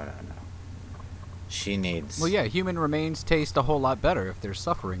 She needs... Well, yeah, human remains taste a whole lot better if there's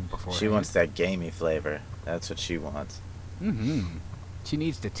suffering before. She wants that gamey flavor. That's what she wants. Mm-hmm. She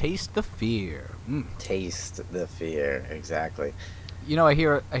needs to taste the fear. Taste the fear, exactly. You know, I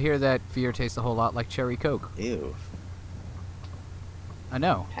hear that fear tastes a whole lot like cherry Coke. Ew. I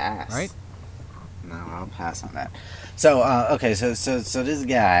know. Pass. Right? No, I'll pass on that. So, okay, so this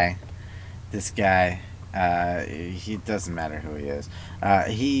guy, he doesn't matter who he is.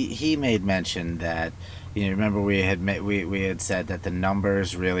 He made mention that, remember we had said that the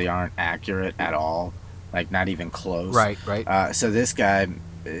numbers really aren't accurate at all, like not even close. Right. So this guy,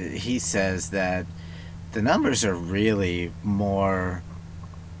 he says that the numbers are really more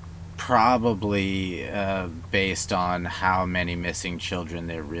probably based on how many missing children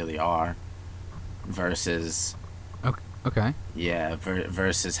there really are versus... Okay. Yeah,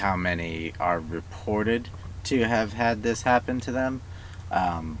 versus how many are reported to have had this happen to them.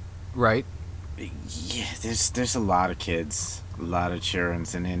 Right. Yeah, there's a lot of kids, a lot of children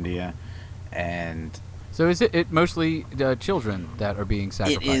in India, and... So is it mostly children that are being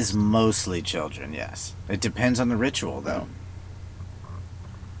sacrificed? It is mostly children, yes. It depends on the ritual, though.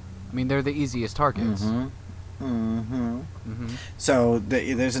 I mean, they're the easiest targets. So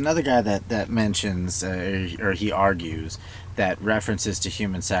there's another guy that mentions, or he argues, that references to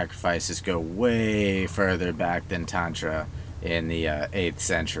human sacrifices go way further back than Tantra in the 8th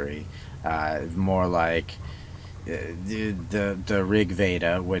century. More like the Rig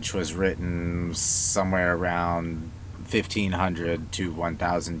Veda, which was written somewhere around 1500 to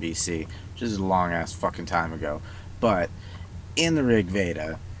 1000 BC, which is a long-ass fucking time ago. But in the Rig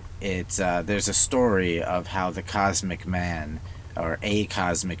Veda, there's a story of how the cosmic man, or a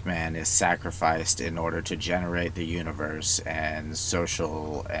cosmic man, is sacrificed in order to generate the universe and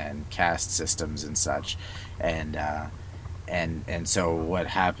social and caste systems and such, and so what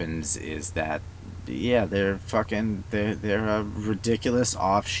happens is that, yeah, they're a ridiculous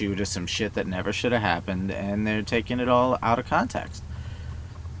offshoot of some shit that never should have happened, and they're taking it all out of context.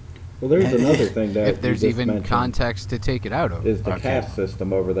 Well, there's another thing that if there's even context to take it out of, is the caste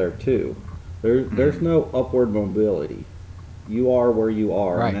system over there too. There's no upward mobility. You are where you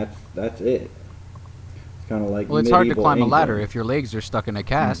are, right. And that's it. It's kind of like it's hard to medieval climb a England. ladder if your legs are stuck in a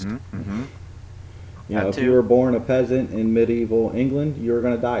cast. You know, if you were born a peasant in medieval England, you were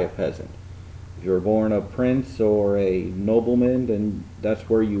going to die a peasant. If you were born a prince or a nobleman, then that's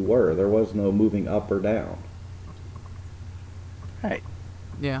where you were. There was no moving up or down. Right.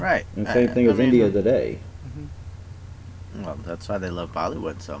 Yeah. Right. And same thing as India today. Well, that's why they love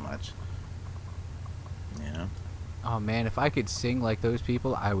Bollywood so much. You know? Oh man, if I could sing like those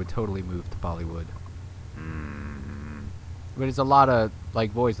people, I would totally move to Bollywood. But it's a lot of like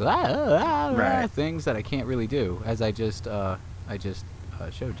voice right. things that I can't really do, as I just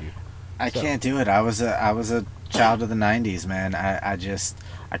showed you. I can't do it. I was a child of the 90s, man.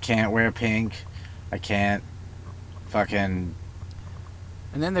 I can't wear pink. I can't fucking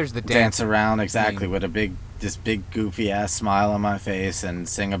And then there's the dance around with this big goofy ass smile on my face and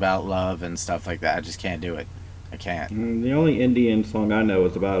sing about love and stuff like that. I just can't do it. I can't. The only Indian song I know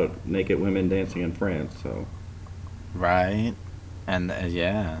is about naked women dancing in France. So. Right. And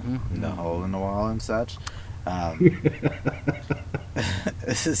the hole in the wall and such.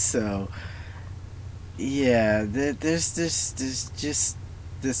 So, yeah, there's just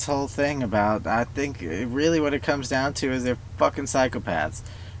this whole thing about, I think really what it comes down to is they're fucking psychopaths.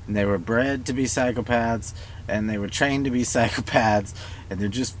 And they were bred to be psychopaths, and they were trained to be psychopaths, and they're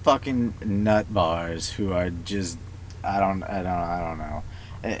just fucking nut bars who are just, I don't know.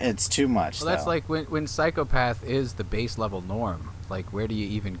 It's too much. Well, that's like when psychopath is the base level norm. Like, where do you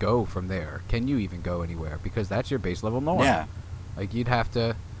even go from there? Can you even go anywhere? Because that's your base level norm. Yeah. Like, you'd have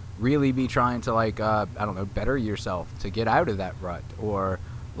to really be trying to, like, better yourself to get out of that rut, or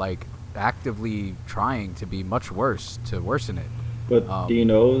like actively trying to be much worse to worsen it. But do you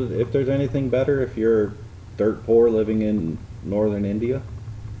know if there's anything better if you're dirt poor living in northern India?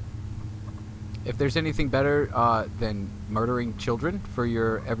 If there's anything better than murdering children for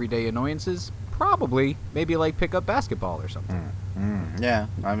your everyday annoyances, probably. Maybe like pick up basketball or something. Yeah,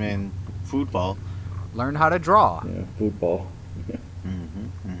 I mean, football. Learn how to draw. Yeah, football.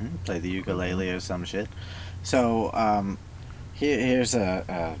 Play the ukulele or some shit. So, here's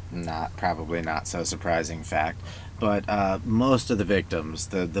a probably not so surprising fact, but most of the victims,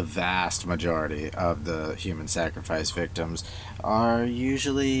 the vast majority of the human sacrifice victims, are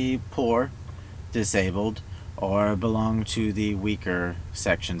usually poor, disabled, or belong to the weaker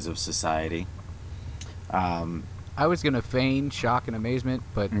sections of society. I was gonna feign shock and amazement,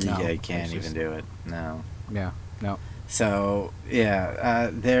 but no, yeah, you can't even do it. No. Yeah, no. So, yeah,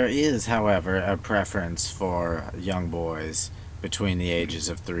 there is, however, a preference for young boys between the ages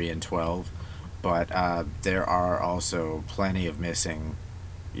of 3 and 12, but there are also plenty of missing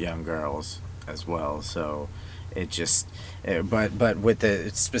young girls as well. So, it just, but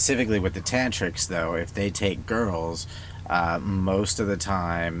with specifically with the tantrics, though, if they take girls, most of the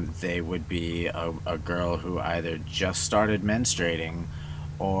time they would be a girl who either just started menstruating,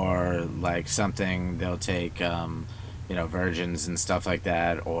 or like something they'll take, virgins and stuff like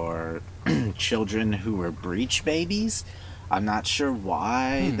that, or children who were breech babies. I'm not sure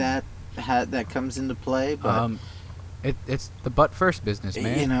why that comes into play, but it's the butt first business,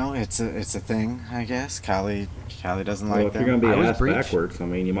 man. it's a thing, I guess. Callie doesn't Well, like if them. you're gonna be ass breech. backwards, I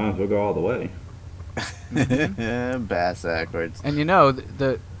mean, you might as well go all the way. Bass backwards. And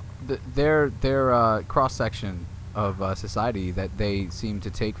their cross section of society that they seem to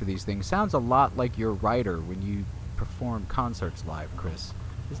take for these things sounds a lot like your writer when you perform concerts live, Chris.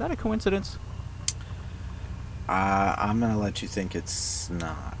 Is that a coincidence? I'm gonna let you think it's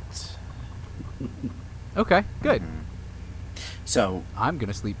not. Okay, good. So I'm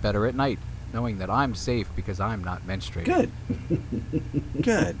gonna sleep better at night, knowing that I'm safe because I'm not menstruating. good.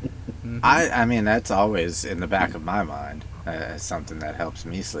 Good. I mean, that's always in the back of my mind as something that helps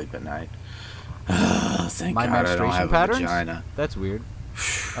me sleep at night. Thank My God I don't menstruation have patterns? a vagina. That's weird.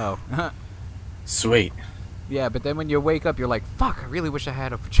 Oh. Sweet. Yeah, but then when you wake up, you're like, fuck, I really wish I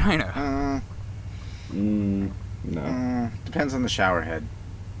had a vagina. No. Depends on the shower head.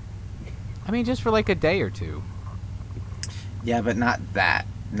 I mean, just for like a day or two. Yeah, but not that.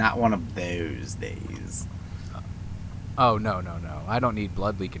 Not one of those days. Oh, no. I don't need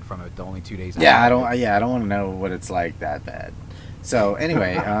blood leaking from it the only 2 days. Yeah, I don't. Yeah, I don't want to know what it's like that bad. So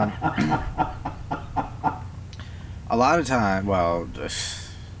anyway, a lot of time. Well,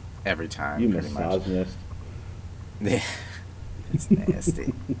 every time. You pretty much. misogynist. Yeah, it's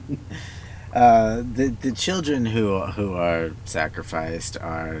nasty. The children who are sacrificed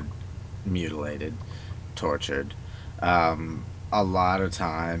are mutilated, tortured. A lot of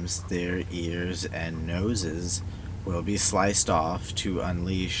times their ears and noses will be sliced off to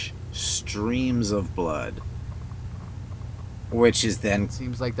unleash streams of blood, which is then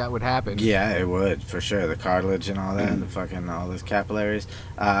Seems like that would happen. yeah, it would for sure. The cartilage and all that, and the fucking all those capillaries,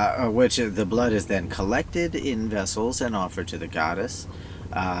 which the blood is then collected in vessels and offered to the goddess.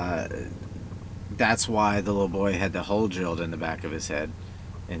 That's why the little boy had the hole drilled in the back of his head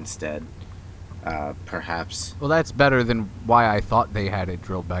instead. Perhaps. Well, that's better than why I thought they had it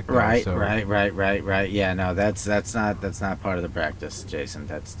drilled back there. Right, so. right. Yeah, no, that's not part of the practice, Jason.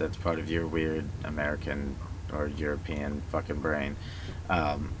 That's part of your weird American or European fucking brain.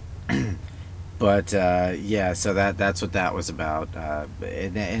 But yeah, so that's what that was about.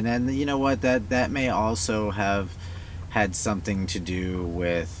 And then you know what, that may also have had something to do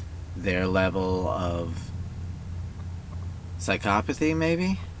with their level of psychopathy,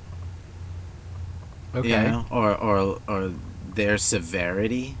 maybe. Okay. You know, or their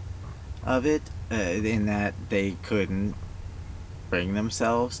severity of it, in that they couldn't bring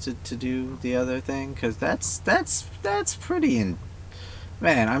themselves to do the other thing, because that's pretty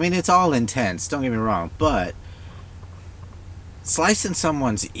man, I mean, it's all intense, don't get me wrong, but slicing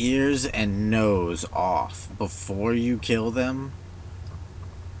someone's ears and nose off before you kill them,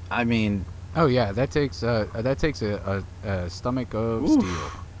 I mean, Oh yeah, that takes a stomach of Oof.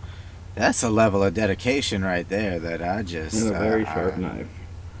 steel. that's a level of dedication right there that I just And a very sharp knife.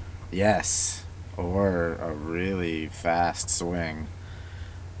 Yes, or a really fast swing.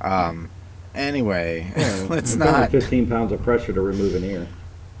 Anyway, let's It's only not. 15 pounds of pressure to remove an ear.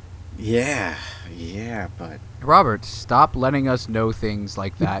 Yeah, but Robert, stop letting us know things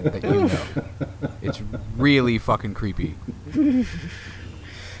like that you know. It's really fucking creepy.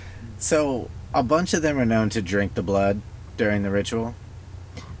 so a bunch of them are known to drink the blood during the ritual.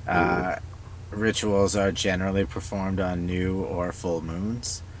 Rituals are generally performed on new or full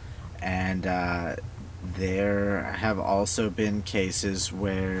moons, and there have also been cases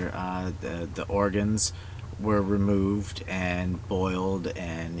where the organs were removed and boiled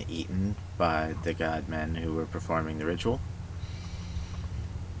and eaten by the god men who were performing the ritual.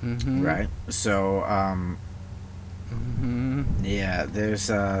 Mm-hmm. right? So, Mm-hmm. yeah, there's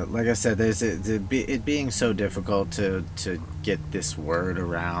like I said, there's it being so difficult to get this word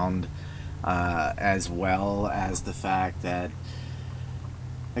around, as well as the fact that,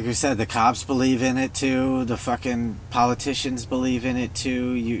 like we said, the cops believe in it too. The fucking politicians believe in it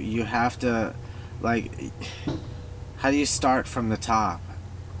too. You have to, like, how do you start from the top?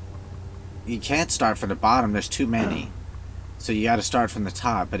 You can't start from the bottom. There's too many, so you got to start from the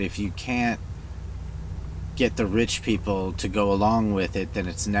top. But if you can't get the rich people to go along with it, then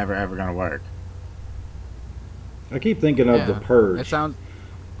it's never ever gonna work. I keep thinking of The Purge. It sounds.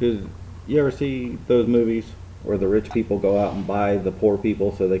 Did you ever see those movies where the rich people go out and buy the poor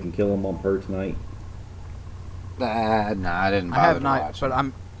people so they can kill them on Purge night? No, I didn't I bother have to not, watch but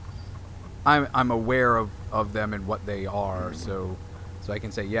it. I'm aware of them and what they are. So I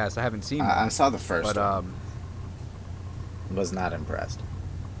can say yes. I haven't seen I them, saw the first but one. Was not impressed.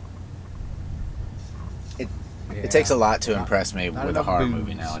 yeah. It takes a lot to Not- impress me not with a enough horror booze.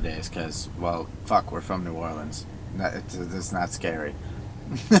 movie nowadays, because, well, fuck, we're from New Orleans. It's not scary.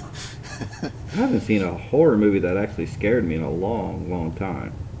 I haven't seen a horror movie that actually scared me in a long, long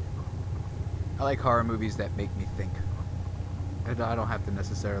time. I like horror movies that make me think. And I don't have to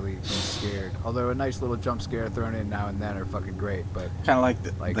necessarily be scared. Although a nice little jump scare thrown in now and then are fucking great. But Kind of like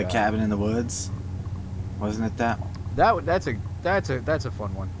Like, the Cabin in the Woods. Wasn't it that? that's a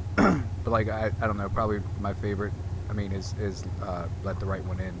fun one. But like I don't know, probably my favorite. I mean, is Let the Right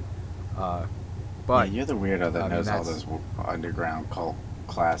One In. But Yeah, you're the weirdo that I mean, knows all that's- those underground cult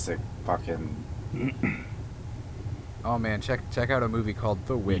classic fucking. oh man, check out a movie called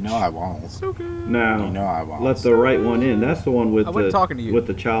The Witch. You know I won't. So good. Now, You know I won't. Let the Right One In. That's the one with I wasn't talking to you. with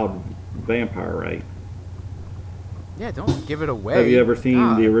the child vampire, right? Yeah, don't give it away. Have you ever seen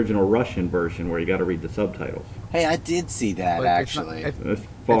God. the original Russian version where you got to read the subtitles? Hey, I did see that But it's not- actually. It's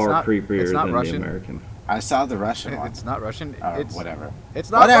far not- creepier it's not than Russian. the American. I saw the Russian one. It's not Russian. Or It's whatever. It's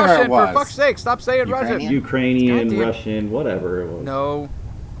not Whatever it Russian. For was. fuck's sake, stop saying Ukrainian? Russian. Ukrainian, Goddamn. Russian, whatever it was. No,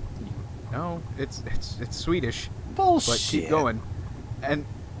 it's Swedish. Bullshit. But keep going. And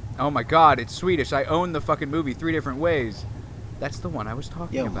oh my God, it's Swedish. I own the fucking movie 3 different ways. That's the one I was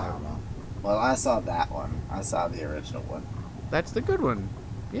talking Yo, about. mama. Well, I saw that one. I saw the original one. That's the good one.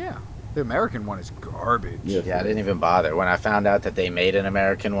 Yeah, the American one is garbage. Yes, Yeah, I it didn't is. even bother. When I found out that they made an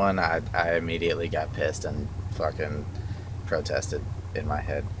American one, I immediately got pissed and fucking protested in my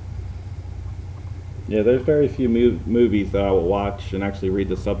head. Yeah, there's very few movies that I will watch and actually read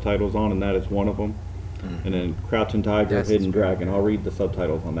the subtitles on, and that is one of them. Mm. And then Crouching Tiger, Yes, Hidden it's very Dragon. I'll read the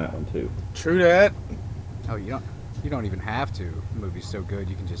subtitles on that one too. True that. Oh, you don't even have to. The movie's so good,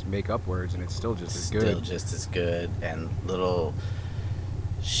 you can just make up words and it's still just as good. Still just as good. And little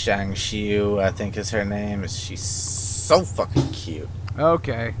Shang Xiu, I think is her name. She's so fucking cute.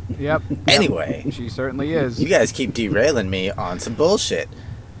 Okay. Yep. Anyway, She certainly is. you guys keep derailing me on some bullshit.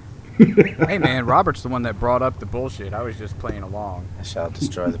 Hey man, Robert's the one that brought up the bullshit. I was just playing along. I shall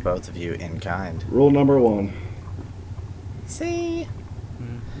destroy the both of you in kind. Rule number 1. See?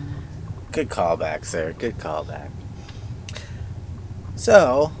 Good callback, sir. Good callback.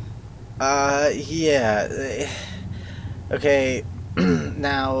 So, yeah. Okay,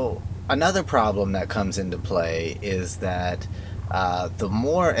 now, another problem that comes into play is that the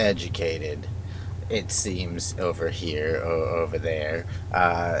more educated it seems over here or over there,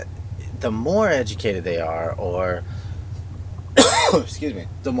 the more educated they are, or, excuse me,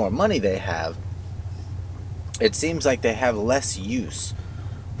 the more money they have, it seems like they have less use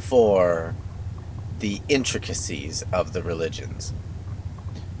for the intricacies of the religions.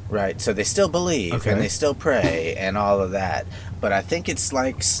 Right, so they still believe Okay. and they still pray and all of that, but I think it's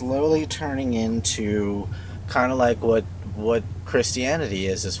like slowly turning into kind of like what Christianity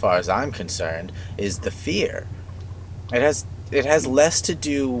is, as far as I'm concerned, is the fear. It has less to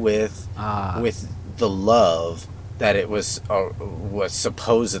do with the love that it was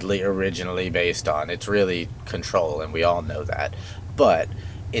supposedly originally based on. It's really control, and we all know that. But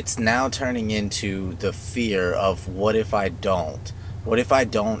it's now turning into the fear of what if I don't? What if I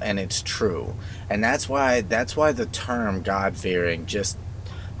don't and it's true? And that's why the term God-fearing just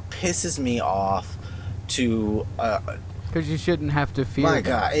pisses me off to Because you shouldn't have to fear my that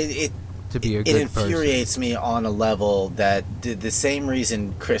God, it to be a it good infuriates me on a level that the same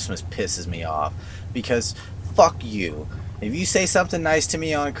reason Christmas pisses me off. Because fuck you. If you say something nice to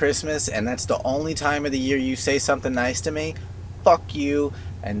me on Christmas and that's the only time of the year you say something nice to me, fuck you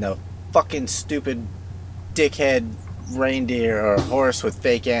and the fucking stupid dickhead reindeer or horse with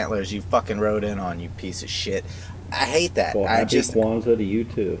fake antlers you fucking rode in on, you piece of shit. I hate that. Well, I happy just... Kwanzaa to you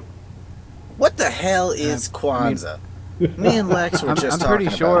too. What the hell is Kwanzaa? Me and Lex were I'm just pretty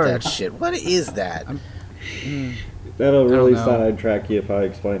talking sure- about that shit. What is that? That'll really know. sidetrack you if I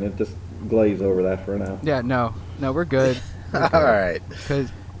explain it. Just glaze over that for now. Yeah, no, we're good. All right.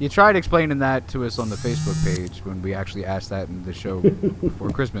 Because you tried explaining that to us on the Facebook page when we actually asked that in the show before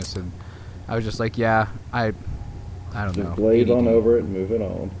Christmas, and I was just like, yeah, I don't know. Just glaze on ADD. over it and move it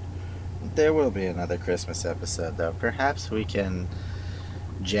on. There will be another Christmas episode, though. Perhaps we can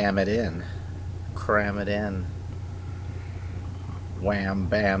jam it in, cram it in. Wham,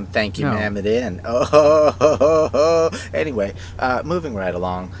 bam, thank you, No. ma'am, it in. Oh. Anyway, moving right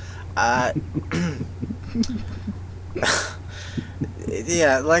along.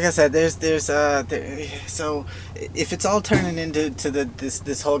 Yeah, like I said, so if it's all turning into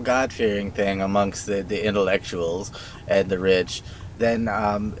this whole God-fearing thing amongst the intellectuals and the rich, then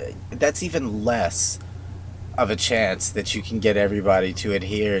that's even less of a chance that you can get everybody to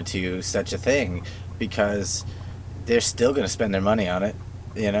adhere to such a thing, because they're still going to spend their money on it,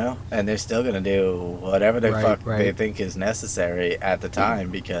 you know, and they're still going to do whatever the Right, fuck right. they think is necessary at the time,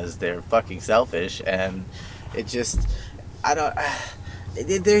 because they're fucking selfish. And it just,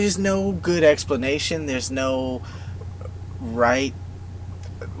 there's no good explanation. There's no right,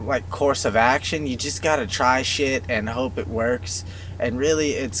 like, course of action. You just got to try shit and hope it works. And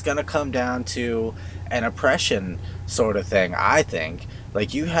really, it's going to come down to an oppression sort of thing, I think.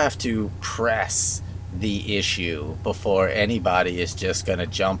 Like, you have to press the issue before anybody is just going to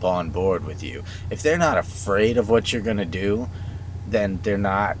jump on board with you. If they're not afraid of what you're going to do, then they're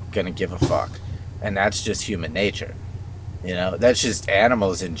not going to give a fuck. And that's just human nature. You know, that's just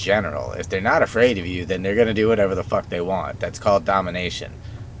animals in general. If they're not afraid of you, then they're going to do whatever the fuck they want. That's called domination.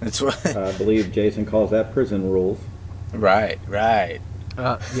 That's what. I believe Jason calls that prison rules. Right.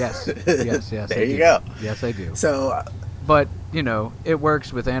 Yes. There There you go. Yes, I do. So, But, you know, it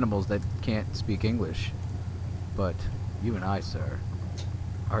works with animals that can't speak English. But you and I, sir,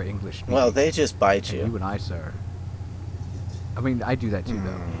 are English speaking. well, they just bite And you you. and I, sir. I mean, I do that too,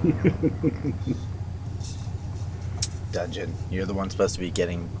 though. Dungeon. You're the one supposed to be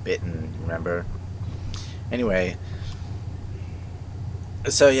getting bitten, remember? Anyway.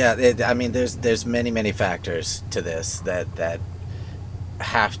 So yeah, I mean, there's many factors to this that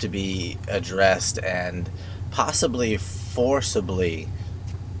have to be addressed and possibly forcibly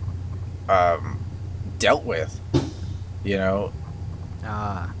dealt with. You know,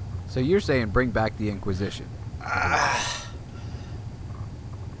 So you're saying bring back the Inquisition.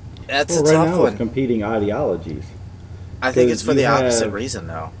 that's Well, a right tough now one. it's competing ideologies. I think it's because for the you opposite have- reason,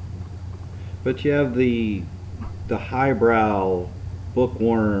 though. But you have the highbrow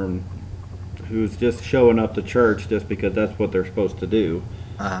bookworm who's just showing up to church just because that's what they're supposed to do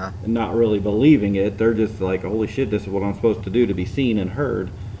Uh-huh. and not really believing it. They're just like, holy shit, this is what I'm supposed to do to be seen and heard.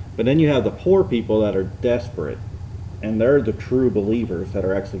 But then you have the poor people that are desperate, and they're the true believers that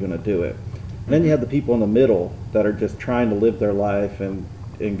are actually going to do it. And then you have the people in the middle that are just trying to live their life and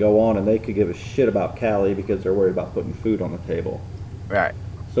go on, and they could give a shit about Cali because they're worried about putting food on the table. Right.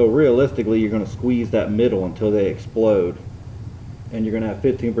 So realistically, you're going to squeeze that middle until they explode, and you're going to have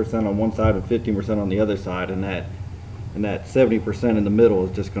 15% on one side and 15% on the other side, and that 70% in the middle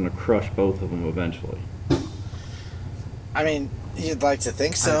is just going to crush both of them eventually. I mean, you'd like to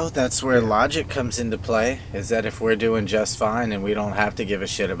think so. That's where logic comes into play, is that if we're doing just fine and we don't have to give a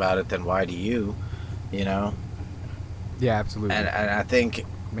shit about it, then why do you? You know? Yeah, absolutely. And I think,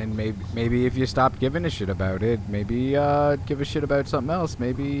 And maybe if you stopped giving a shit about it, maybe give a shit about something else.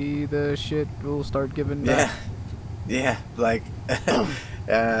 Maybe the shit will start giving back. yeah, like,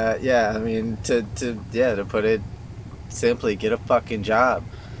 yeah, I mean, to put it simply, get a fucking job.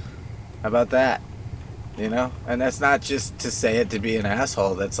 How about that? You know? And that's not just to say it to be an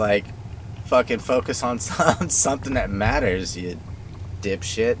asshole. That's like, fucking focus on something that matters, you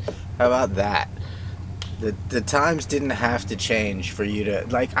dipshit. How about that? The times didn't have to change for you to,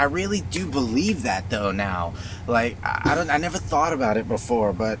 like, I really do believe that though now. Like, I never thought about it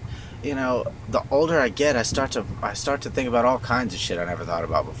before, but you know, the older I get, I start to think about all kinds of shit I never thought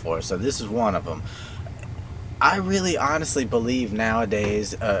about before. So this is one of them. I really honestly believe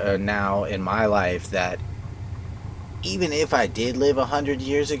nowadays, now in my life, that even if I did live 100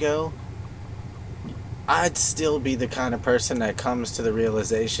 years ago, I'd still be the kind of person that comes to the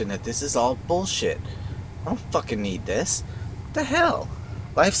realization that this is all bullshit. I don't fucking need this. What the hell?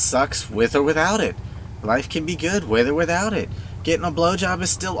 Life sucks with or without it. Life can be good with or without it. Getting a blowjob is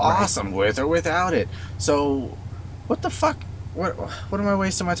still awesome with or without it. So, what the fuck? What am I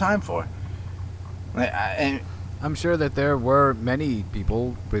wasting my time for? And I'm sure that there were many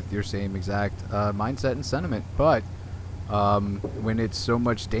people with your same exact mindset and sentiment, but when it's so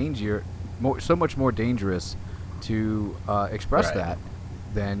much so much more dangerous to express Right. that,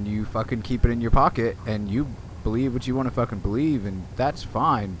 then you fucking keep it in your pocket and you believe what you want to fucking believe, and that's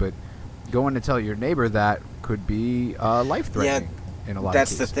fine. But going to tell your neighbor that could be life-threatening in a lot of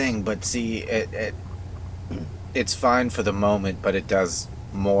That's cases. the thing, but see, it's fine for the moment, but it does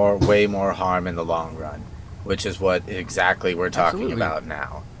way more harm in the long run, which is what exactly we're talking Absolutely. about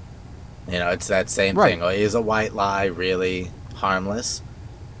now. You know, it's that same Right. thing. Oh, is a white lie really harmless?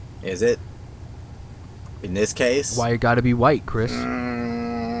 Is it? In this case? Why you gotta be white, Chris?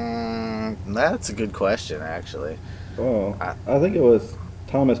 That's a good question, actually. Oh, I think it was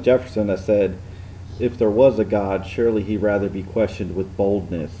Thomas Jefferson that said, if there was a God, surely he'd rather be questioned with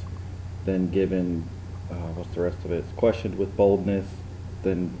boldness than given, what's the rest of it? It's questioned with boldness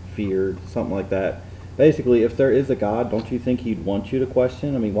than feared, something like that. Basically, if there is a God, don't you think he'd want you to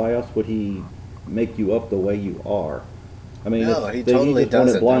question? I mean, why else would he make you up the way you are? I mean, No, if he they- totally just wanted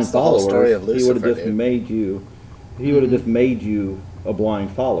doesn't. blind That's the whole story of followers, he would have Lucifer, just dude. made you. He would have just made you a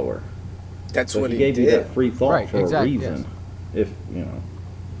blind follower. That's So what he he gave you did. that free thought Right, for exactly, a reason. If you know.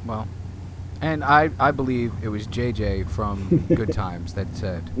 Well, and I believe it was JJ from Good Times that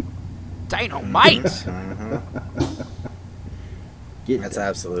said, "Dynamite." Mhm. Get That's that.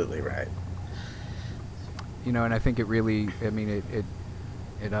 absolutely right. You know, and I think it really, I mean, it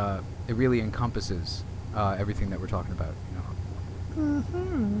really encompasses everything that we're talking about. You know.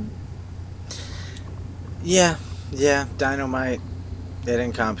 Yeah, Dynamite. It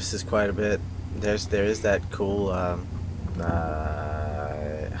encompasses quite a bit. There is that cool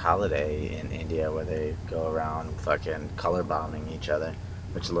holiday in India where they go around fucking color bombing each other,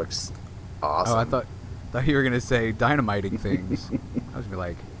 which looks awesome. Oh, I thought you were gonna say dynamiting things. I was gonna be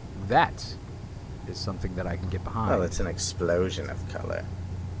like, that is something that I can get behind. Well, it's an explosion of color.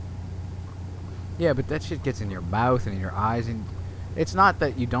 Yeah, but that shit gets in your mouth and in your eyes, and it's not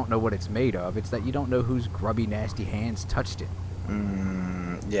that you don't know what it's made of. It's that you don't know whose grubby, nasty hands touched it.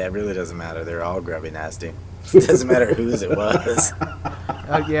 Yeah, it really doesn't matter. They're all grubby nasty. It doesn't matter whose it was.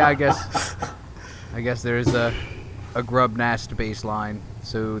 Yeah, I guess there's a grub nast baseline.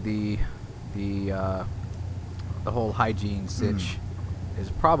 So the whole hygiene sitch is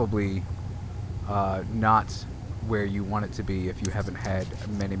probably not where you want it to be if you haven't had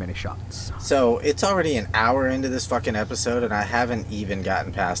many shots. So it's already an hour into this fucking episode, and I haven't even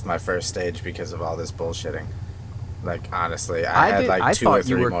gotten past my first stage because of all this bullshitting. Like, honestly, I had like 2 or thought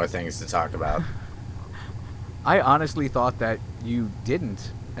you 3 were- more things to talk about. I honestly thought that you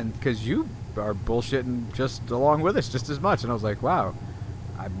didn't, and because you are bullshitting just along with us just as much, and I was like, wow,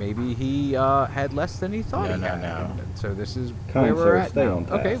 maybe he had less than he thought. No, he no, had. no. And so this is Come where on, we're sir, at stay now. on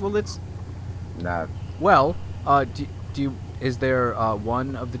task. Okay, well let's. Not Well, do you? Is there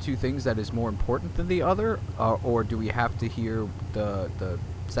one of the two things that is more important than the other, or do we have to hear the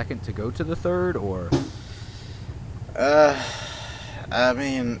second to go to the third, or? I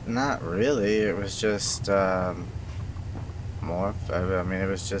mean, not really. It was just more. I mean, it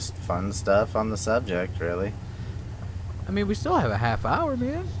was just fun stuff on the subject, really. I mean, we still have a half hour,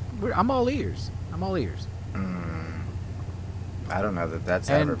 man. I'm all ears. I'm all ears. I don't know that that's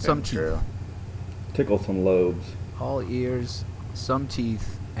And ever been some teeth. true. Tickle some lobes. All ears, some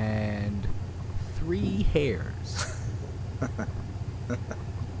teeth, and 3 hairs.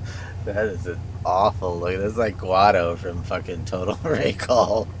 That is an awful look. That's like Guado from fucking Total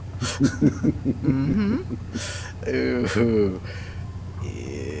Recall. Mm-hmm. Ooh.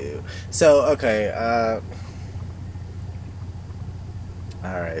 Ew. So, okay,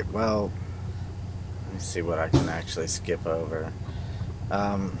 alright, well, let me see what I can actually skip over.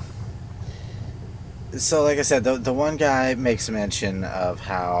 So, like I said, the one guy makes mention of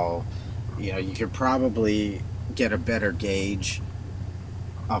how, you know, you could probably get a better gauge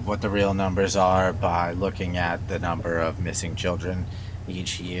of what the real numbers are by looking at the number of missing children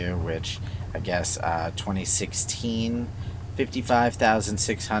each year, which I guess 2016,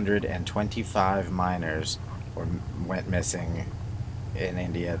 55,625 minors went missing in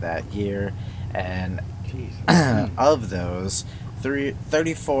India that year, and Jeez. of those,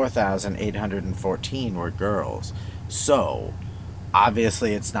 34,814 were girls. So,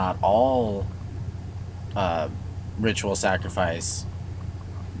 obviously, it's not all ritual sacrifice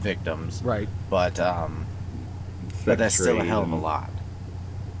victims, Right. but that's still a hell of a lot.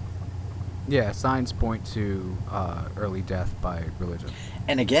 Yeah, signs point to early death by religion.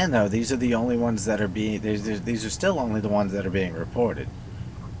 And again, though, these are the only ones that are being. These are still only the ones that are being reported.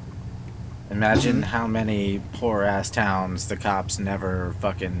 Imagine how many poor ass towns the cops never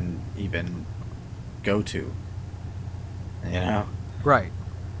fucking even go to. You know? Right.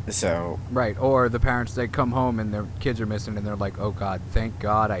 So, Right. Or the parents, they come home and their kids are missing and they're like, oh God, thank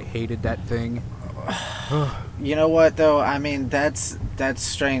God, I hated that thing. You know what though? I mean, that's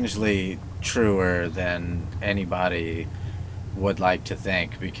strangely truer than anybody would like to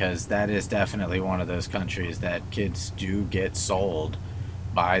think, because that is definitely one of those countries that kids do get sold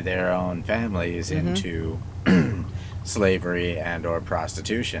by their own families into slavery and or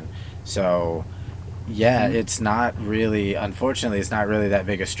prostitution. So yeah, it's not really, unfortunately, it's not really that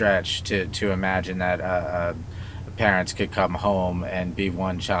big a stretch to imagine that parents could come home and be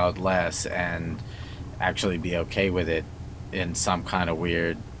one child less and actually be okay with it in some kind of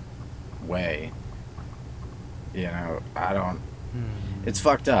weird way. You know, I don't. It's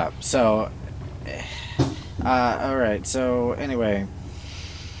fucked up. So, all right. So anyway,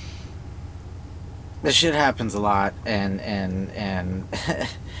 this shit happens a lot, and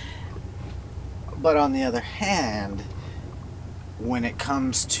but on the other hand, when it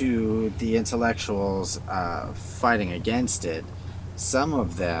comes to the intellectuals fighting against it, some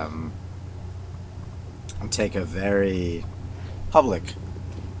of them take a very public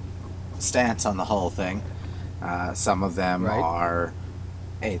stance on the whole thing. Some of them are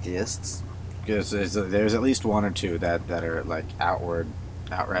atheists, because there's at least one or two that are like outright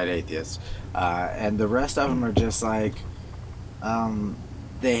atheists, and the rest of them are just like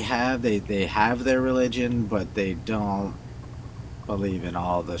they have their religion, but they don't believe in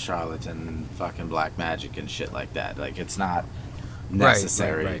all the charlatan fucking black magic and shit like that. Like, it's not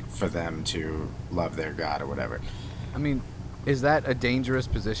necessary for them to love their god or whatever. I mean, is that a dangerous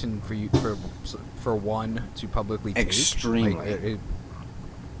position for you for one to publicly take? Extremely. Like,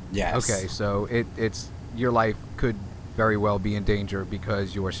 yes. Okay, so it's your life could very well be in danger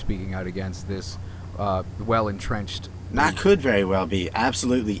because you are speaking out against this well entrenched. Not could very well be.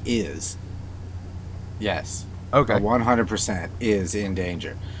 Absolutely is. Yes. Okay. 100% is in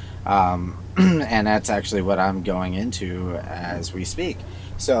danger. And that's actually what I'm going into as we speak.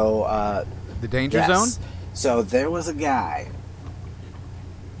 So, the danger zone? So there was a guy.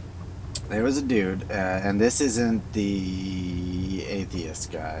 There was a dude, and this isn't the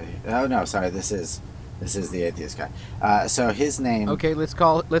atheist guy. Oh no, sorry, this is the atheist guy. So his name. Okay, let's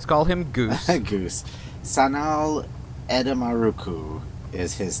call him Goose. Goose. Sanal Edamaruku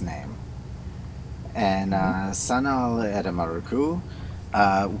is his name. And Sanal Edamaruku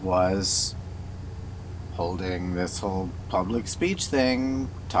was holding this whole public speech thing,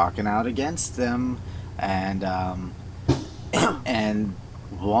 talking out against them, and and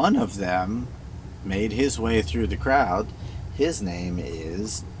one of them made his way through the crowd. His name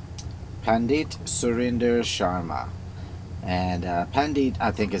is Pandit Surinder Sharma, and Pandit,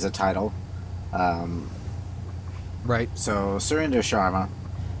 I think, is a title. Right. So Surinder Sharma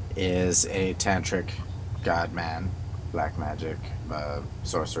is a tantric god man, black magic,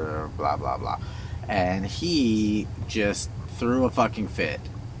 sorcerer, blah blah blah, and he just threw a fucking fit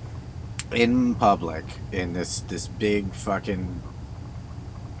in public in this big fucking,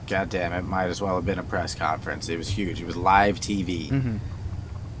 goddamn, it might as well have been a press conference. It was huge. It was live TV,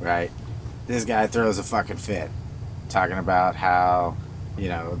 right? This guy throws a fucking fit, talking about how, you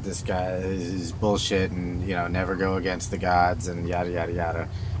know, this guy is bullshit and, you know, never go against the gods and yada yada yada.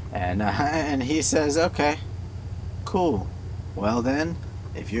 And he says, okay, cool. Well then,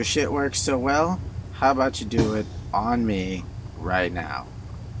 if your shit works so well, how about you do it on me right now?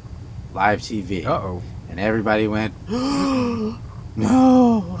 Live TV. Uh-oh. And everybody went, no,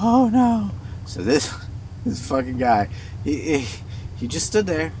 oh no. So this fucking guy, he just stood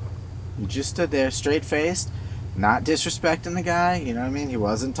there. He just stood there, straight-faced, not disrespecting the guy, you know what I mean? He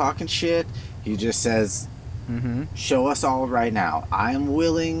wasn't talking shit. He just says, show us all right now. I am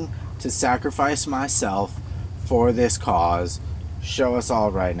willing to sacrifice myself for this cause. Show us all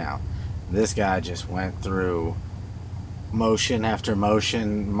right now. This guy just went through motion after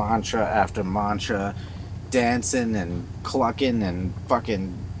motion, mantra after mantra, dancing and clucking and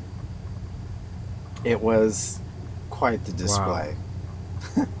fucking... It was quite the display.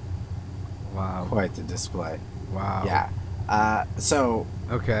 Wow. Quite the display. Wow. Yeah. So...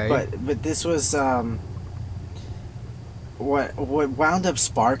 Okay. But this was... What wound up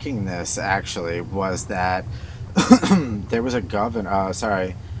sparking this, actually, was that there was a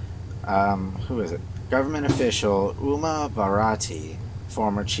who is it? Government official Uma Bharati,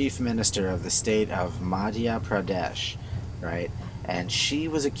 former chief minister of the state of Madhya Pradesh, right? And she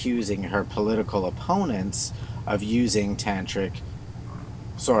was accusing her political opponents of using tantric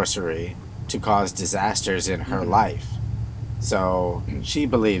sorcery to cause disasters in her life. So she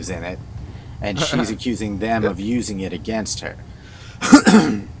believes in it, and she's accusing them of using it against her.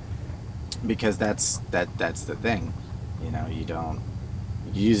 Because that's the thing, you know, you don't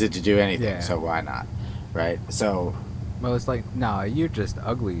use it to do anything, so why not, right? So Well, it's like, nah, you're just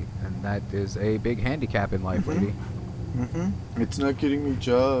ugly, and that is a big handicap in life, lady. It's not getting me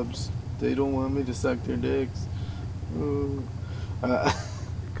jobs. They don't want me to suck their dicks. Ooh.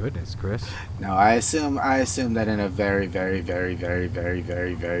 Goodness, Chris. No, I assume that in a very, very, very, very, very,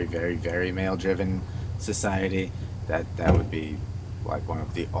 very, very, very, very male-driven society, that would be like one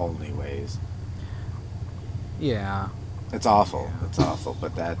of the only ways. Yeah. It's awful. It's awful,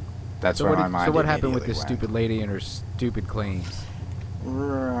 but that's So where what, my mind so what happened with immediately this went. stupid lady and her stupid claims?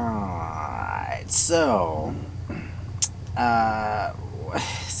 Right. So,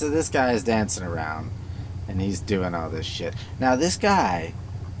 so this guy is dancing around, and he's doing all this shit. Now, this guy,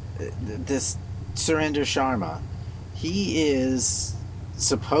 this Surinder Sharma, he is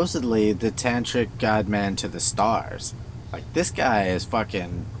supposedly the tantric godman to the stars. Like, this guy is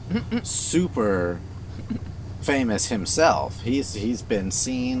fucking super famous himself. He's been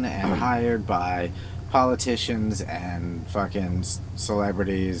seen and hired by politicians and fucking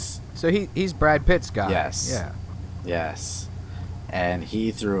celebrities. So he's Brad Pitt's guy. Yes. Yeah. Yes. And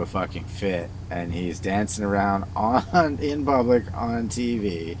he threw a fucking fit, and he's dancing around in public on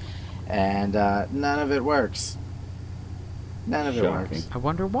TV, and none of it works. None of it Shocking. works. I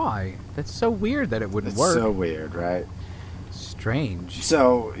wonder why. That's so weird that it wouldn't It's work. so weird, right? Strange.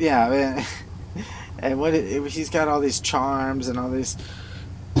 So yeah, man. And he's got all these charms and all this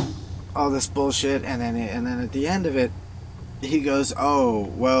bullshit, and then at the end of it, he goes,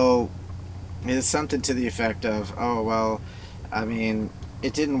 "Oh well," it's something to the effect of, "Oh well, I mean,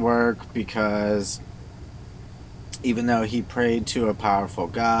 it didn't work because even though he prayed to a powerful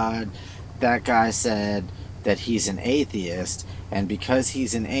God, that guy said that he's an atheist, and because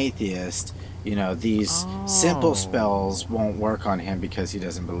he's an atheist, you know, these simple spells won't work on him because he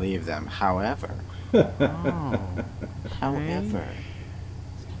doesn't believe them. However,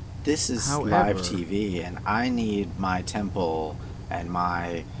 this is live TV, and I need my temple and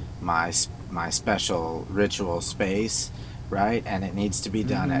my special ritual space, right? And it needs to be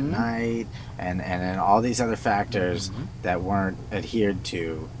done at night, and all these other factors that weren't adhered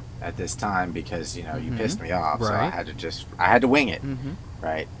to at this time because, you know, you pissed me off, so I had to wing it,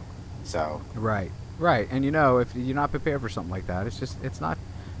 right? So Right. And you know, if you're not prepared for something like that, it's not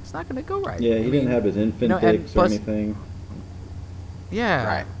going to go right. Yeah, he didn't have his infant dicks or anything. Yeah.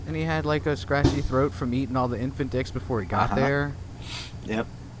 Right. And he had like a scratchy throat from eating all the infant dicks before he got there. Yep.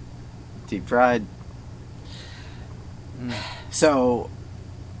 Deep fried. So,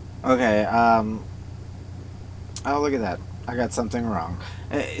 okay, oh, look at that. I got something wrong.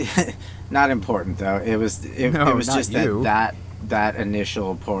 Not important, though. It was No, was not just you. that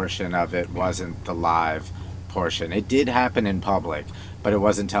initial portion of it wasn't the live portion. It did happen in public, but it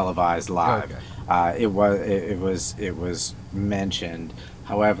wasn't televised live. Okay. It was mentioned.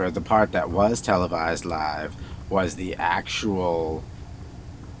 However, the part that was televised live was the actual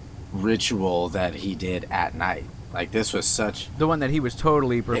ritual that he did at night. Like, this was such... The one that he was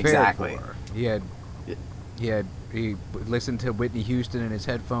totally prepared Exactly. for. He listened to Whitney Houston in his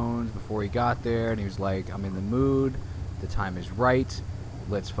headphones before he got there, and he was like, I'm in the mood, the time is right,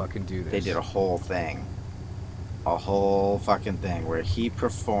 let's fucking do this. They did a whole thing. A whole fucking thing where he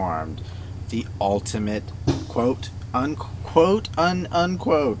performed the ultimate, quote, unquote,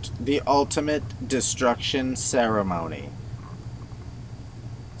 unquote, the ultimate destruction ceremony.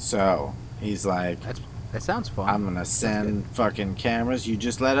 So, he's like, That sounds fun. I'm gonna send fucking cameras. You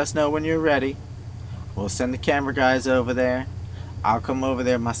just let us know when you're ready. We'll send the camera guys over there. I'll come over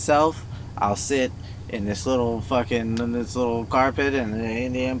there myself. I'll sit in this little carpet in the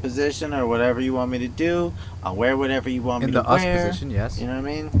Indian position or whatever you want me to do. I'll wear whatever you want me to wear. In the us position, yes. You know what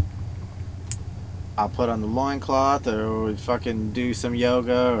I mean? I'll put on the loincloth or fucking do some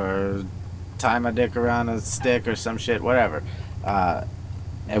yoga or tie my dick around a stick or some shit, whatever.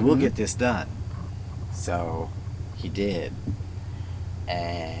 And we'll get this done. So he did.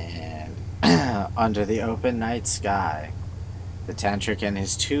 And under the open night sky, the tantric and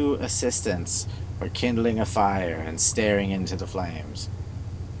his two assistants were kindling a fire and staring into the flames.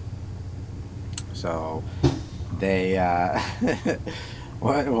 So they,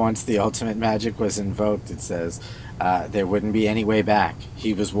 once the ultimate magic was invoked, it says, there wouldn't be any way back.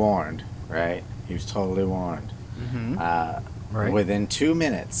 He was warned, right? He was totally warned. Right. Within 2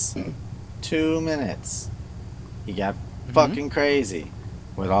 minutes, he got fucking crazy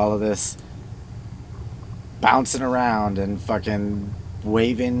with all of this bouncing around and fucking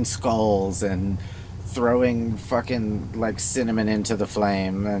waving skulls and throwing fucking like cinnamon into the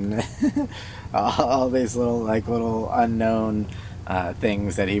flame and all these little unknown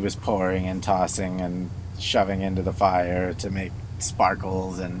things that he was pouring and tossing and shoving into the fire to make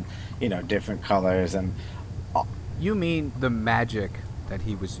sparkles and, you know, different colors. And You mean the magic that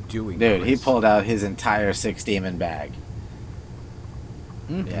he was doing? Dude, he Chris. pulled out his entire 6-demon bag.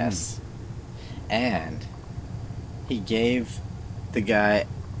 Mhm. Yes. And he gave the guy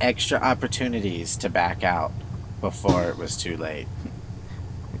extra opportunities to back out before it was too late.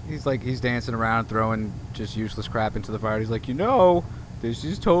 He's dancing around, throwing just useless crap into the fire. He's like, this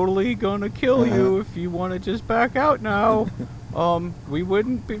is totally gonna kill you if you want to just back out now. We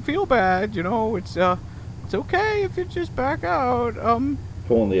wouldn't feel bad, it's okay if you just back out.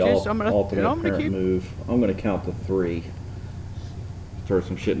 Pulling the I'm gonna- ultimate I'm gonna parent keep- move. I'm going to count to 3. Throw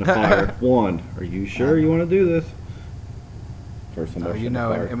some shit in the fire. 1. Are you sure you want to do this? Throw some more shit in the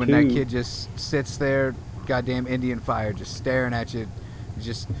fire. And when 2. that kid just sits there, goddamn Indian fire, just staring at you,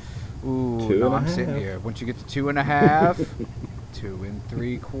 just, ooh, 2 no, and a I'm sitting half. here. Once you get to 2.5, 2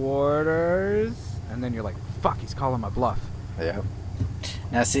 3/4, and then you're like, fuck, he's calling my bluff. Yep.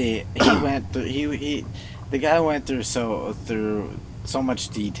 Now see, he went through. The guy went through so much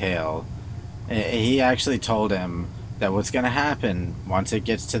detail. He actually told him that what's gonna happen once it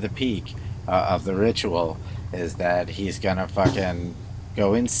gets to the peak of the ritual is that he's gonna fucking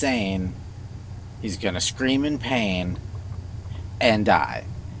go insane. He's gonna scream in pain and die,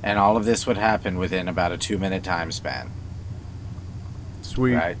 and all of this would happen within about a 2-minute time span.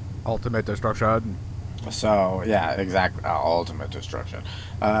 Sweet. Right. Ultimate destruction. So yeah, exactly. Ultimate destruction.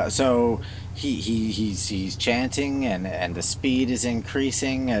 So he's chanting, and the speed is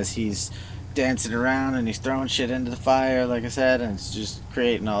increasing as he's dancing around, and he's throwing shit into the fire, like I said, and it's just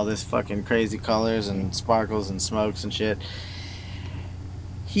creating all this fucking crazy colors and sparkles and smokes and shit.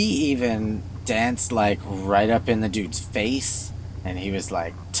 He even danced like right up in the dude's face, and he was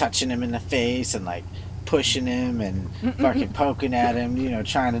like touching him in the face and like pushing him and fucking poking at him,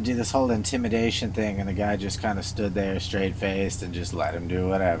 trying to do this whole intimidation thing, and the guy just kind of stood there straight faced and just let him do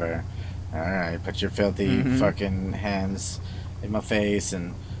whatever. Alright, put your filthy fucking hands in my face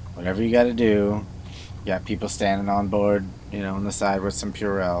and whatever you gotta do. You got people standing on board, on the side with some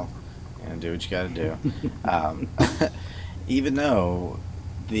Purell, and do what you gotta do. Even though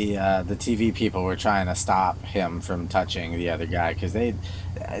the TV people were trying to stop him from touching the other guy, because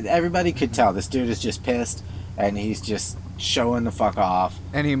everybody could tell this dude is just pissed and he's just showing the fuck off.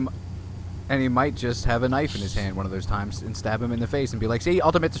 And he might just have a knife in his hand one of those times and stab him in the face and be like, see,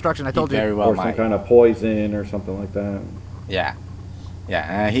 ultimate destruction, I told He very you. well Or some might. kind of poison or something like that. Yeah.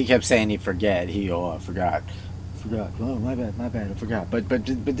 He kept saying he forget. I forgot. Oh, my bad. I forgot. But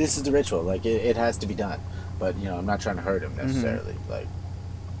this is the ritual. Like it has to be done. But I'm not trying to hurt him necessarily. Like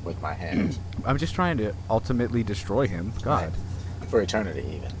with my hands. I'm just trying to ultimately destroy him. God. For eternity,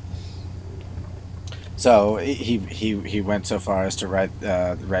 even. So he went so far as to write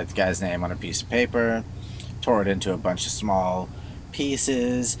the guy's name on a piece of paper, tore it into a bunch of small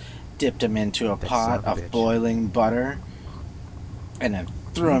pieces, dipped him into a That pot son of a of bitch. boiling butter, and then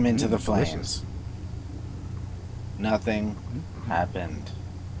threw him into the flames. Delicious. Nothing happened.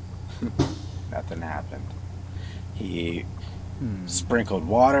 Nothing happened. He sprinkled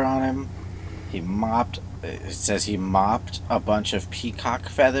water on him. He mopped. It says he mopped a bunch of peacock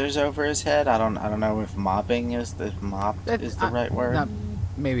feathers over his head. I don't know if mopping is the right word. Not,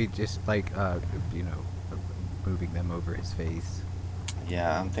 maybe just like moving them over his face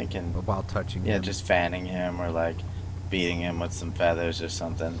Yeah, I'm thinking. while touching Yeah, him. just fanning him or like beating him with some feathers or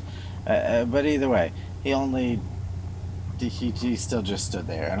something. But either way, he still just stood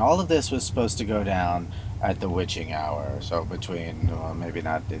there, and all of this was supposed to go down at the witching hour. So between, well, maybe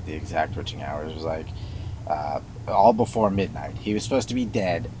not the exact witching hour. It was like all before midnight. He was supposed to be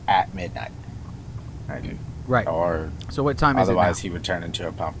dead at midnight. Right. Right. Or So what time is it now? otherwise he would turn into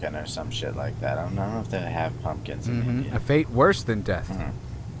a pumpkin or some shit like that. I don't know if they have pumpkins in India. A fate worse than death. Mhm.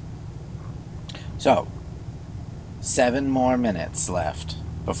 So, 7 more minutes left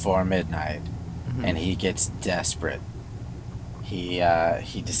before midnight, and he gets desperate. He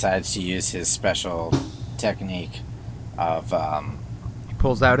decides to use his special technique of He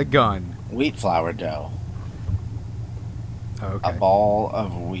pulls out a gun. wheat flour dough. Okay. A ball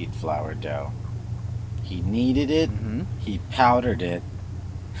of wheat flour dough. He kneaded it. Mhm. He powdered it.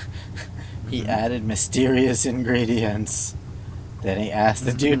 He added mysterious ingredients. Then he asked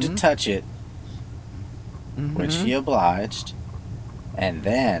the dude to Mhm. touch it, which he obliged. And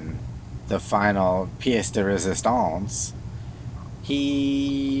then, the final pièce de résistance,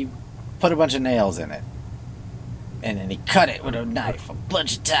 he put a bunch of nails in it. And then he cut it with a knife a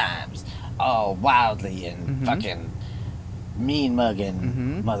bunch of times, all wildly and Mhm. fucking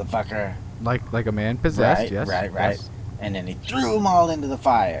mean-mugging Mhm. motherfucker. Like a man possessed, Right, yes. right. Yes. And then he threw them all into the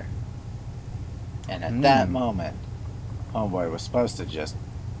fire. And at that moment, homeboy was supposed to just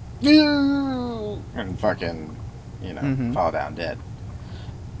and fucking fall down dead.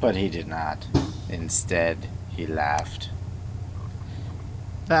 But he did not. Instead, he laughed.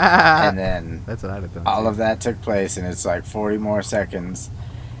 And then That's what I'd have done. all too. of that took place, and it's like 40 more seconds.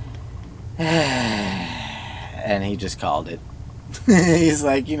 And he just called it. He's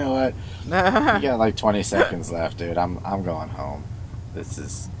like, you know what? You got like 20 seconds left, dude. I'm going home. This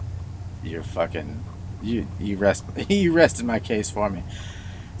is you're fucking you rested my case for me.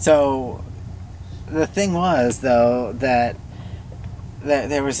 So the thing was though that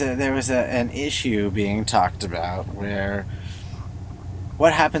there was an issue being talked about where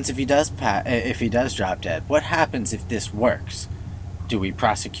what happens if he does drop dead? What happens if this works? Do we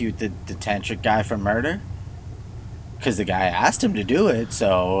prosecute the tantric guy for murder? Because the guy asked him to do it,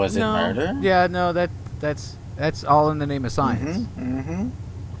 so was it murder? Yeah, no, that's all in the name of science. Mm-hmm.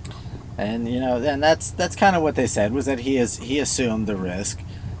 And and that's kind of what they said, was that he assumed the risk,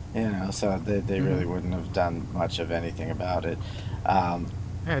 so they really wouldn't have done much of anything about it. Yeah,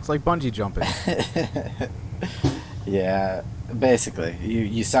 it's like bungee jumping. Yeah, basically,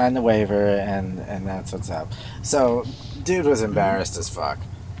 you sign the waiver and that's what's up. So, dude was embarrassed as fuck.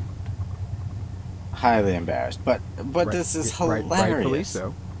 Highly embarrassed, but this is hilarious. Rightfully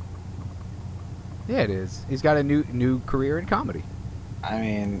so. Yeah, it is. He's got a new career in comedy. I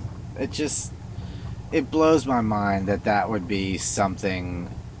mean, it blows my mind that would be something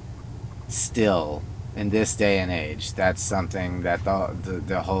still in this day and age. That's something that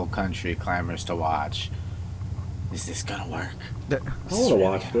the whole country clamors to watch. Is this gonna work? I would have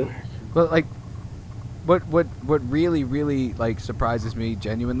watched it. But like, what really like surprises me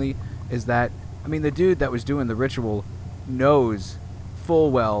genuinely is that, I mean, the dude that was doing the ritual knows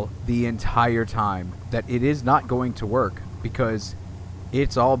full well the entire time that it is not going to work because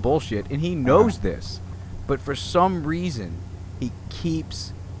it's all bullshit, and he knows this, but for some reason he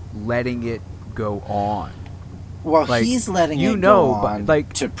keeps letting it go on. Well, Like, he's letting you it know, go on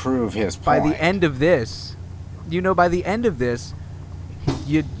like, to prove his point. By the end of this, the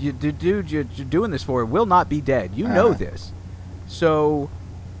dude you're doing this for will not be dead. You know this. So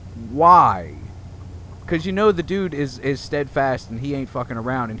why? Because the dude is steadfast and he ain't fucking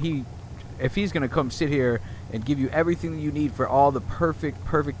around, and if he's gonna come sit here and give you everything that you need for all the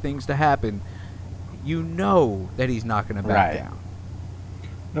perfect things to happen, that he's not gonna back down.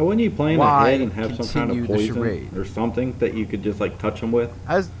 Now, wouldn't you plan Why ahead and have some kind continue of the poison charade? or something that you could just like touch him with?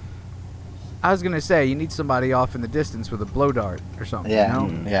 I was gonna say, you need somebody off in the distance with a blow dart or something. Yeah,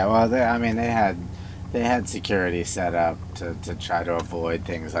 You know? yeah. Well, they had security set up to try to avoid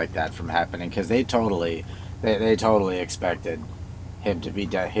things like that from happening, because they totally expected him to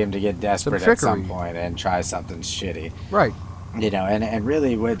get desperate at some point and try something shitty. Right. And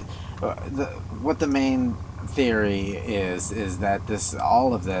really what the main theory is that this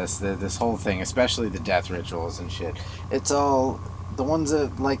whole thing, especially the death rituals and shit, it's all the ones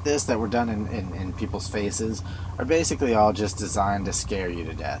that were done in people's faces are basically all just designed to scare you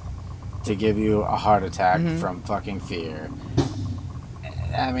to death, to give you a heart attack from fucking fear.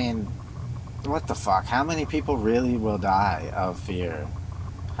 I mean, what the fuck? How many people really will die of fear?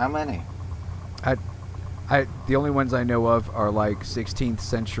 How many? The only ones I know of are like 16th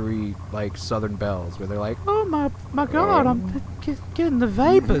century like Southern belles, where they're like, "Oh my God, I'm getting the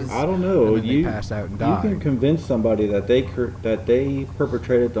vapors." I don't know. And then they pass out and You die. can convince somebody that they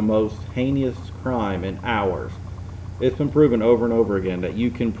perpetrated the most heinous crime in hours. It's been proven over and over again that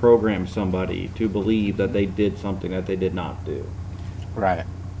you can program somebody to believe that they did something that they did not do. Right.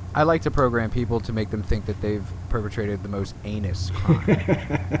 I like to program people to make them think that they've perpetrated the most heinous crime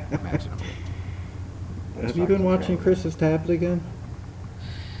imaginable. Have you been watching Chris's tablet again?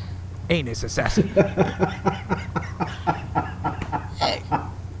 Anus assassin. Hey,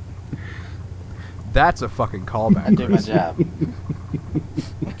 That's a fucking callback. I do my Chris. job.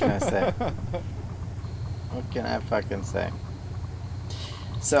 What can I say? What can I fucking say?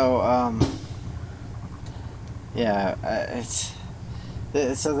 So, yeah,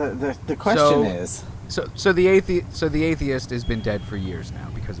 the question is. So the atheist has been dead for years now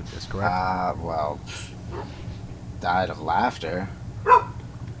because of this, correct? Well, died of laughter.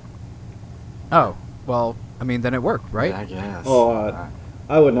 Oh, well, I mean, then it worked, right? I guess. Oh,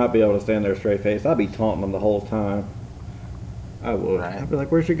 I would not be able to stand there straight faced. I'd be taunting them the whole time. I would. Right. I'd be like,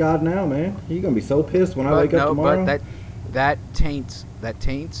 "Where's your God now, man? You're gonna be so pissed when I wake up tomorrow." But that taints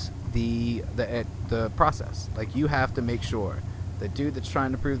the process. Like, you have to make sure the dude that's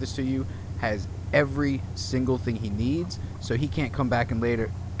trying to prove this to you has every single thing he needs, so he can't come back later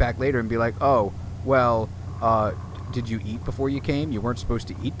and be like, "Oh, well, did you eat before you came? You weren't supposed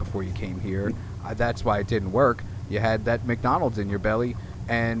to eat before you came here. That's why it didn't work. You had that McDonald's in your belly,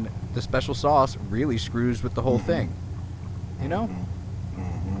 and the special sauce really screws with the whole thing. You know?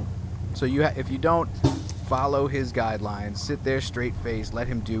 So if you don't follow his guidelines, sit there straight-faced, let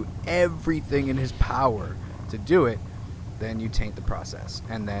him do everything in his power to do it, then you taint the process.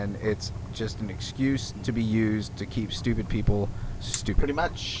 And then it's just an excuse to be used to keep stupid people stupid. Pretty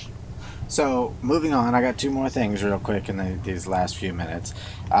much. So, moving on, I got two more things real quick in these last few minutes.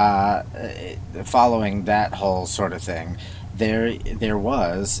 Following that whole sort of thing, there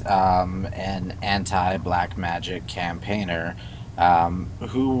was an anti-black magic campaigner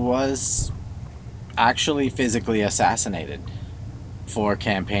who was actually physically assassinated for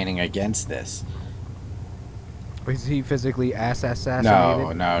campaigning against this. Was he physically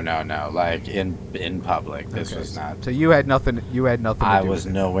assassinated? No. Like in public. This was not. So you had nothing. You had nothing. I to do was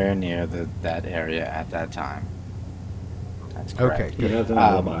with nowhere near that area at that time. That's correct. Okay, He has an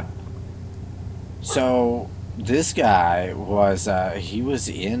alibi. So this guy was he was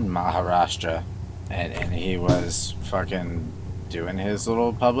in Maharashtra, and he was fucking doing his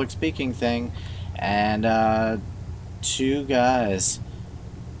little public speaking thing, and two guys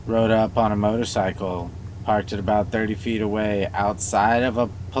rode up on a motorcycle, parked it about 30 feet away outside of a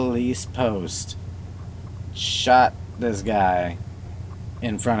police post, shot this guy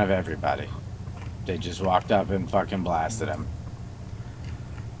in front of everybody. They just walked up and fucking blasted him.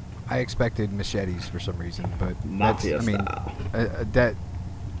 I expected machetes for some reason, but Mafia style.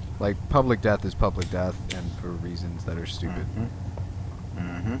 public death is public death, and for reasons that are stupid.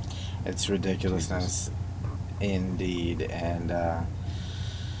 It's ridiculousness, indeed, and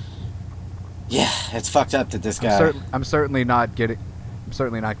yeah, it's fucked up that this guy. I'm certainly not getting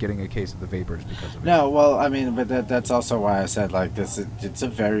a case of the vapors because of it. No, well, I mean, but that's also why I said like this. It's a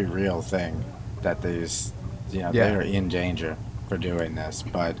very real thing that these, they are in danger for doing this,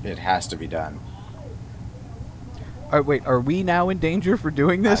 but it has to be done. Wait, are we now in danger for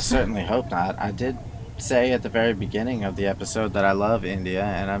doing I this? certainly hope not. I did say at the very beginning of the episode that I love India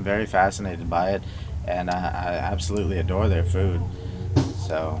and I'm very fascinated by it, and I absolutely adore their food.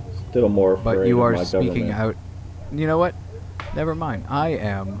 So. Still more But afraid you of are my speaking government. out. You know what? Never mind. I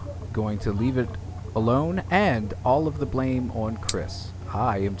am going to leave it alone and all of the blame on Chris.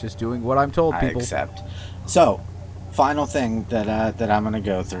 I am just doing what I'm told, I people. accept. So, final thing that I'm going to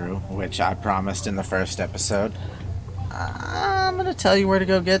go through, which I promised in the first episode. I'm going to tell you where to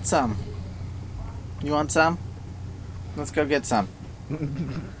go get some. You want some? Let's go get some.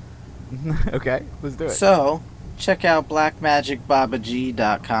 Okay, let's do it. So, check out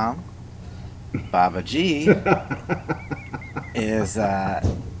blackmagicbabaji.com. Baba G is an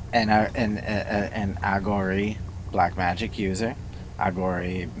Agori black magic user.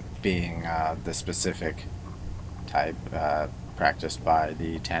 Agori being the specific type practiced by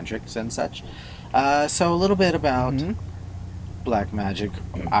the tantrics and such. So a little bit about black magic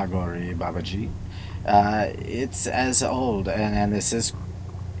Agori Babaji. It's as old, and this is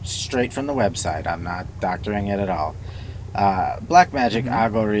straight from the website. I'm not doctoring it at all. Black magic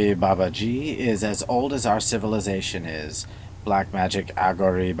Agori Babaji is as old as our civilization is. Black magic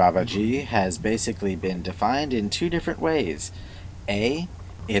Agori Babaji has basically been defined in two different ways. A,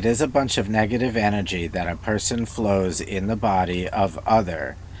 it is a bunch of negative energy that a person flows in the body of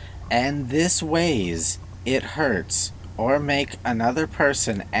other, and this ways it hurts or make another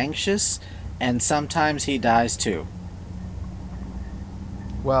person anxious, and sometimes he dies too.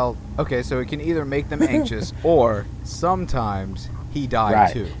 Well, okay, so it can either make them anxious or sometimes he died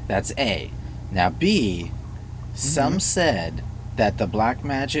Right, too. that's A. Now B, some said that the black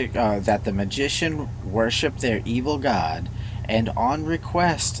magic, that the magician worshiped their evil god, and on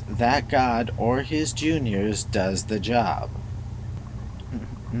request that god or his juniors does the job.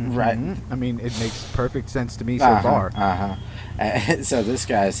 Right. I mean, it makes perfect sense to me so far. So this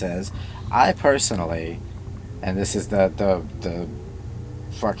guy says, I personally, and this is the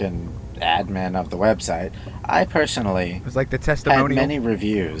fucking admin of the website, I personally It's like the had testimonial. many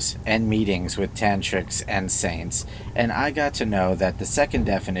reviews and meetings with tantrics and saints, and I got to know that the second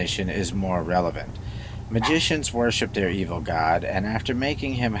definition is more relevant. Magicians worship their evil god, and after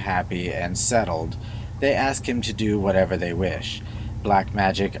making him happy and settled, they ask him to do whatever they wish. Black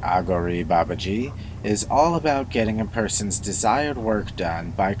magic Agori Babaji is all about getting a person's desired work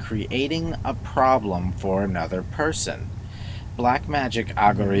done by creating a problem for another person. Black magic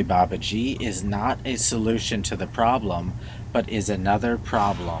Agori Babaji is not a solution to the problem, but is another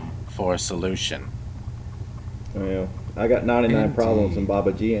problem for solution. Oh, yeah. I got 99 problems and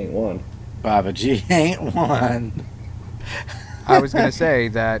Baba G ain't one. Babaji ain't one. I was going to say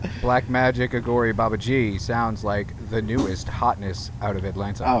that Black Magic Agori Babaji sounds like the newest hotness out of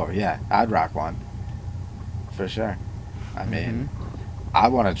Atlanta. Oh, yeah, I'd rock one. For sure. I mean, I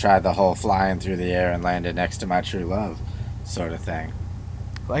want to try the whole flying through the air and landing next to my true love sort of thing.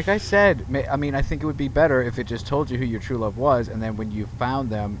 Like I said, I mean, I think it would be better if it just told you who your true love was, and then when you found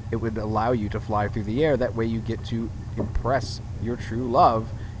them, it would allow you to fly through the air. That way you get to impress your true love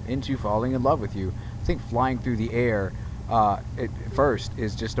into falling in love with you. I think flying through the air at first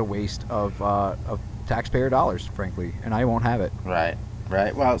is just a waste of taxpayer dollars, frankly, and I won't have it. Right.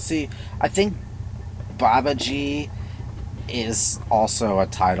 Well, see, I think Babaji is also a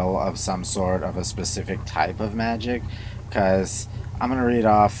title of some sort of a specific type of magic, because I'm going to read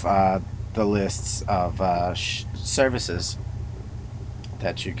off the lists of services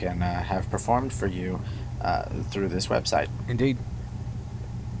that you can have performed for you through this website. Indeed.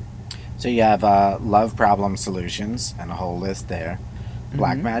 So you have Love Problem Solutions, and a whole list there.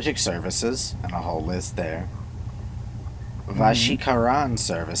 Black Magic Services, and a whole list there. Vashikaran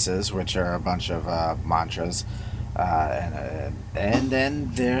Services, which are a bunch of mantras. And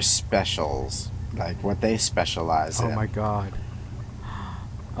then their specials, like what they specialize in. Oh my god.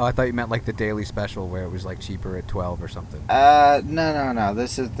 Oh, I thought you meant like the daily special where it was like cheaper at 12 or something. No.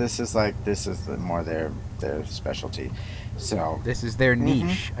 This is more their specialty. So This is their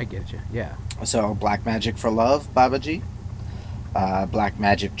niche. I get you. Yeah. So Black Magic for Love, Babaji. Black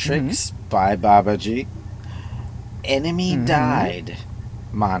Magic Tricks by Babaji. Enemy Died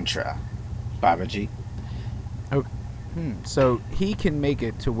mantra, Babaji. So he can make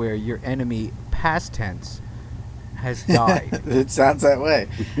it to where your enemy, past tense, has died. It sounds that way.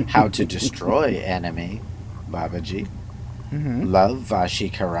 How to destroy enemy, Babaji. Love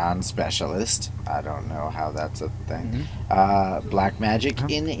Vashikaran Specialist. I don't know how that's a thing. Black Magic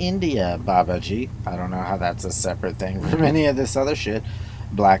in India, Babaji. I don't know how that's a separate thing from any of this other shit.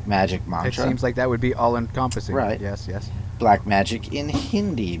 Black Magic It Mantra. seems like that would be all-encompassing. Right. Yes. Black Magic in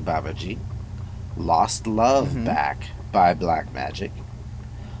Hindi, Babaji. Lost Love Back by Black Magic.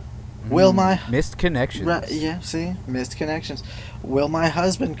 Will my... Missed connections. Right, yeah, see? Missed connections. Will my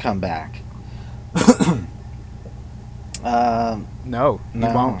husband come back? No, he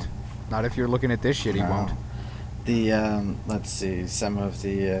No. won't. Not if you're looking at this shit, he No. won't. The, let's see, some of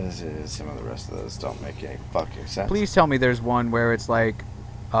the rest of those don't make any fucking sense. Please tell me there's one where it's like,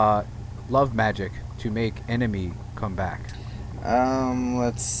 love magic to make enemy come back.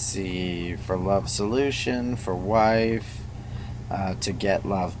 Let's see, for love solution, for wife, to get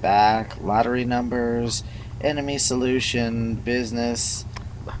love back, lottery numbers, enemy solution, business.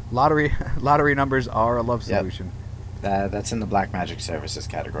 Lottery numbers are a love Yep. solution. That's in the Black Magic Services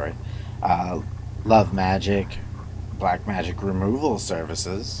category. Love Magic, Black Magic Removal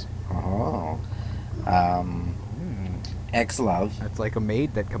Services. Oh. X-Love. That's like a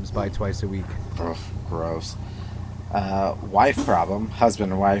maid that comes by twice a week. Ugh, gross. Wife problem,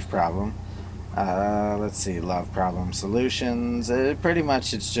 husband and wife problem. Let's see, love problem solutions. Pretty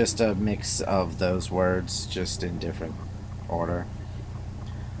much it's just a mix of those words, just in different order.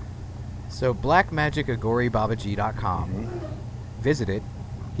 So blackmagicagoribabaji.com. Visit it.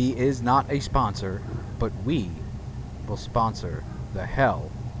 He is not a sponsor, but we will sponsor the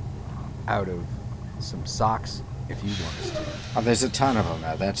hell out of some socks if you want us to. Oh, there's a ton of them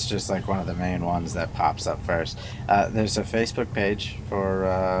now. That's just like one of the main ones that pops up first. There's a Facebook page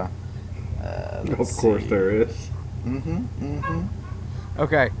for. Of course there is.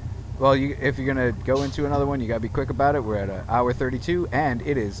 Okay. Well, if you're going to go into another one, you got to be quick about it. We're at hour 32, and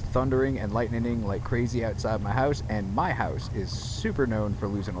it is thundering and lightning like crazy outside my house, and my house is super known for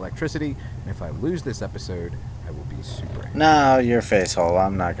losing electricity, and if I lose this episode, I will be super angry. No, your face hole.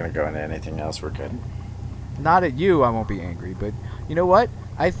 I'm not going to go into anything else. We're good. Not at you, I won't be angry, but you know what?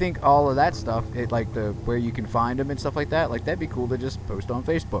 I think all of that stuff, like where you can find them and stuff like that, like that'd be cool to just post on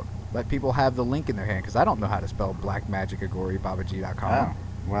Facebook. Let people have the link in their hand, because I don't know how to spell blackmagicagoribabaji.com. Oh,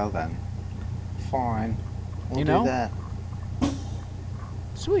 well then. Fine. We'll You know? do that.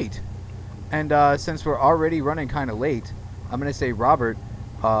 Sweet. And since we're already running kind of late, I'm going to say, Robert,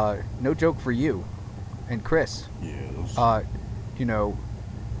 no joke for you and Chris. Yes.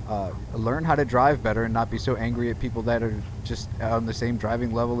 Learn how to drive better and not be so angry at people that are just on the same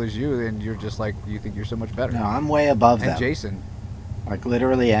driving level as you, and you're just like, you think you're so much better. No, I'm way above And them. Jason, Like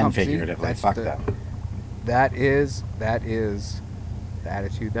literally and see, figuratively. that's Fuck the- them. that is the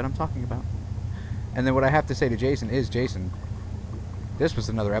attitude that I'm talking about. And then what I have to say to Jason is, Jason, this was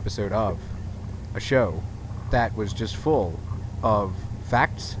another episode of a show that was just full of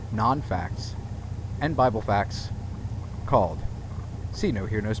facts, non-facts, and Bible facts called See No,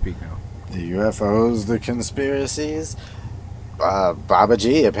 Hear No, Speak No. The UFOs, the conspiracies,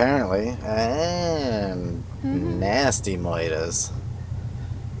 Babaji apparently, and nasty moitas.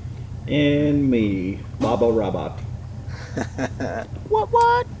 And me, Baba Rabat.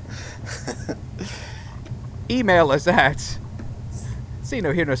 What? Email us at see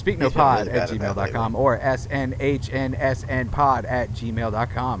no hear no speak no He's been pod really at bad at that gmail.com or snhnsnpod at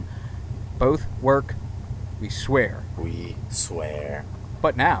gmail.com. Both work, we swear. We swear.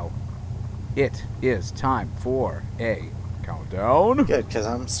 But now, it is time for a countdown. Good, because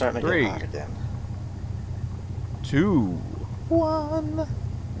I'm starting to 3, get hot again. 2, 1.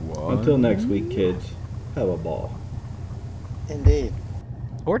 1. Until next week, kids, have a ball. Indeed.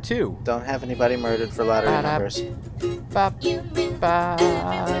 Or 2. Don't have anybody murdered for lottery Ba-da. numbers.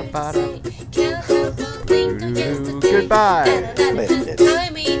 Goodbye. Later, kids.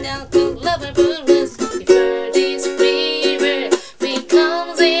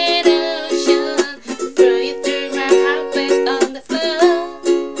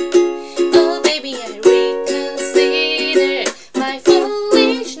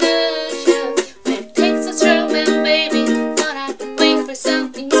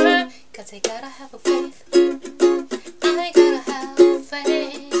 I gotta have a faith.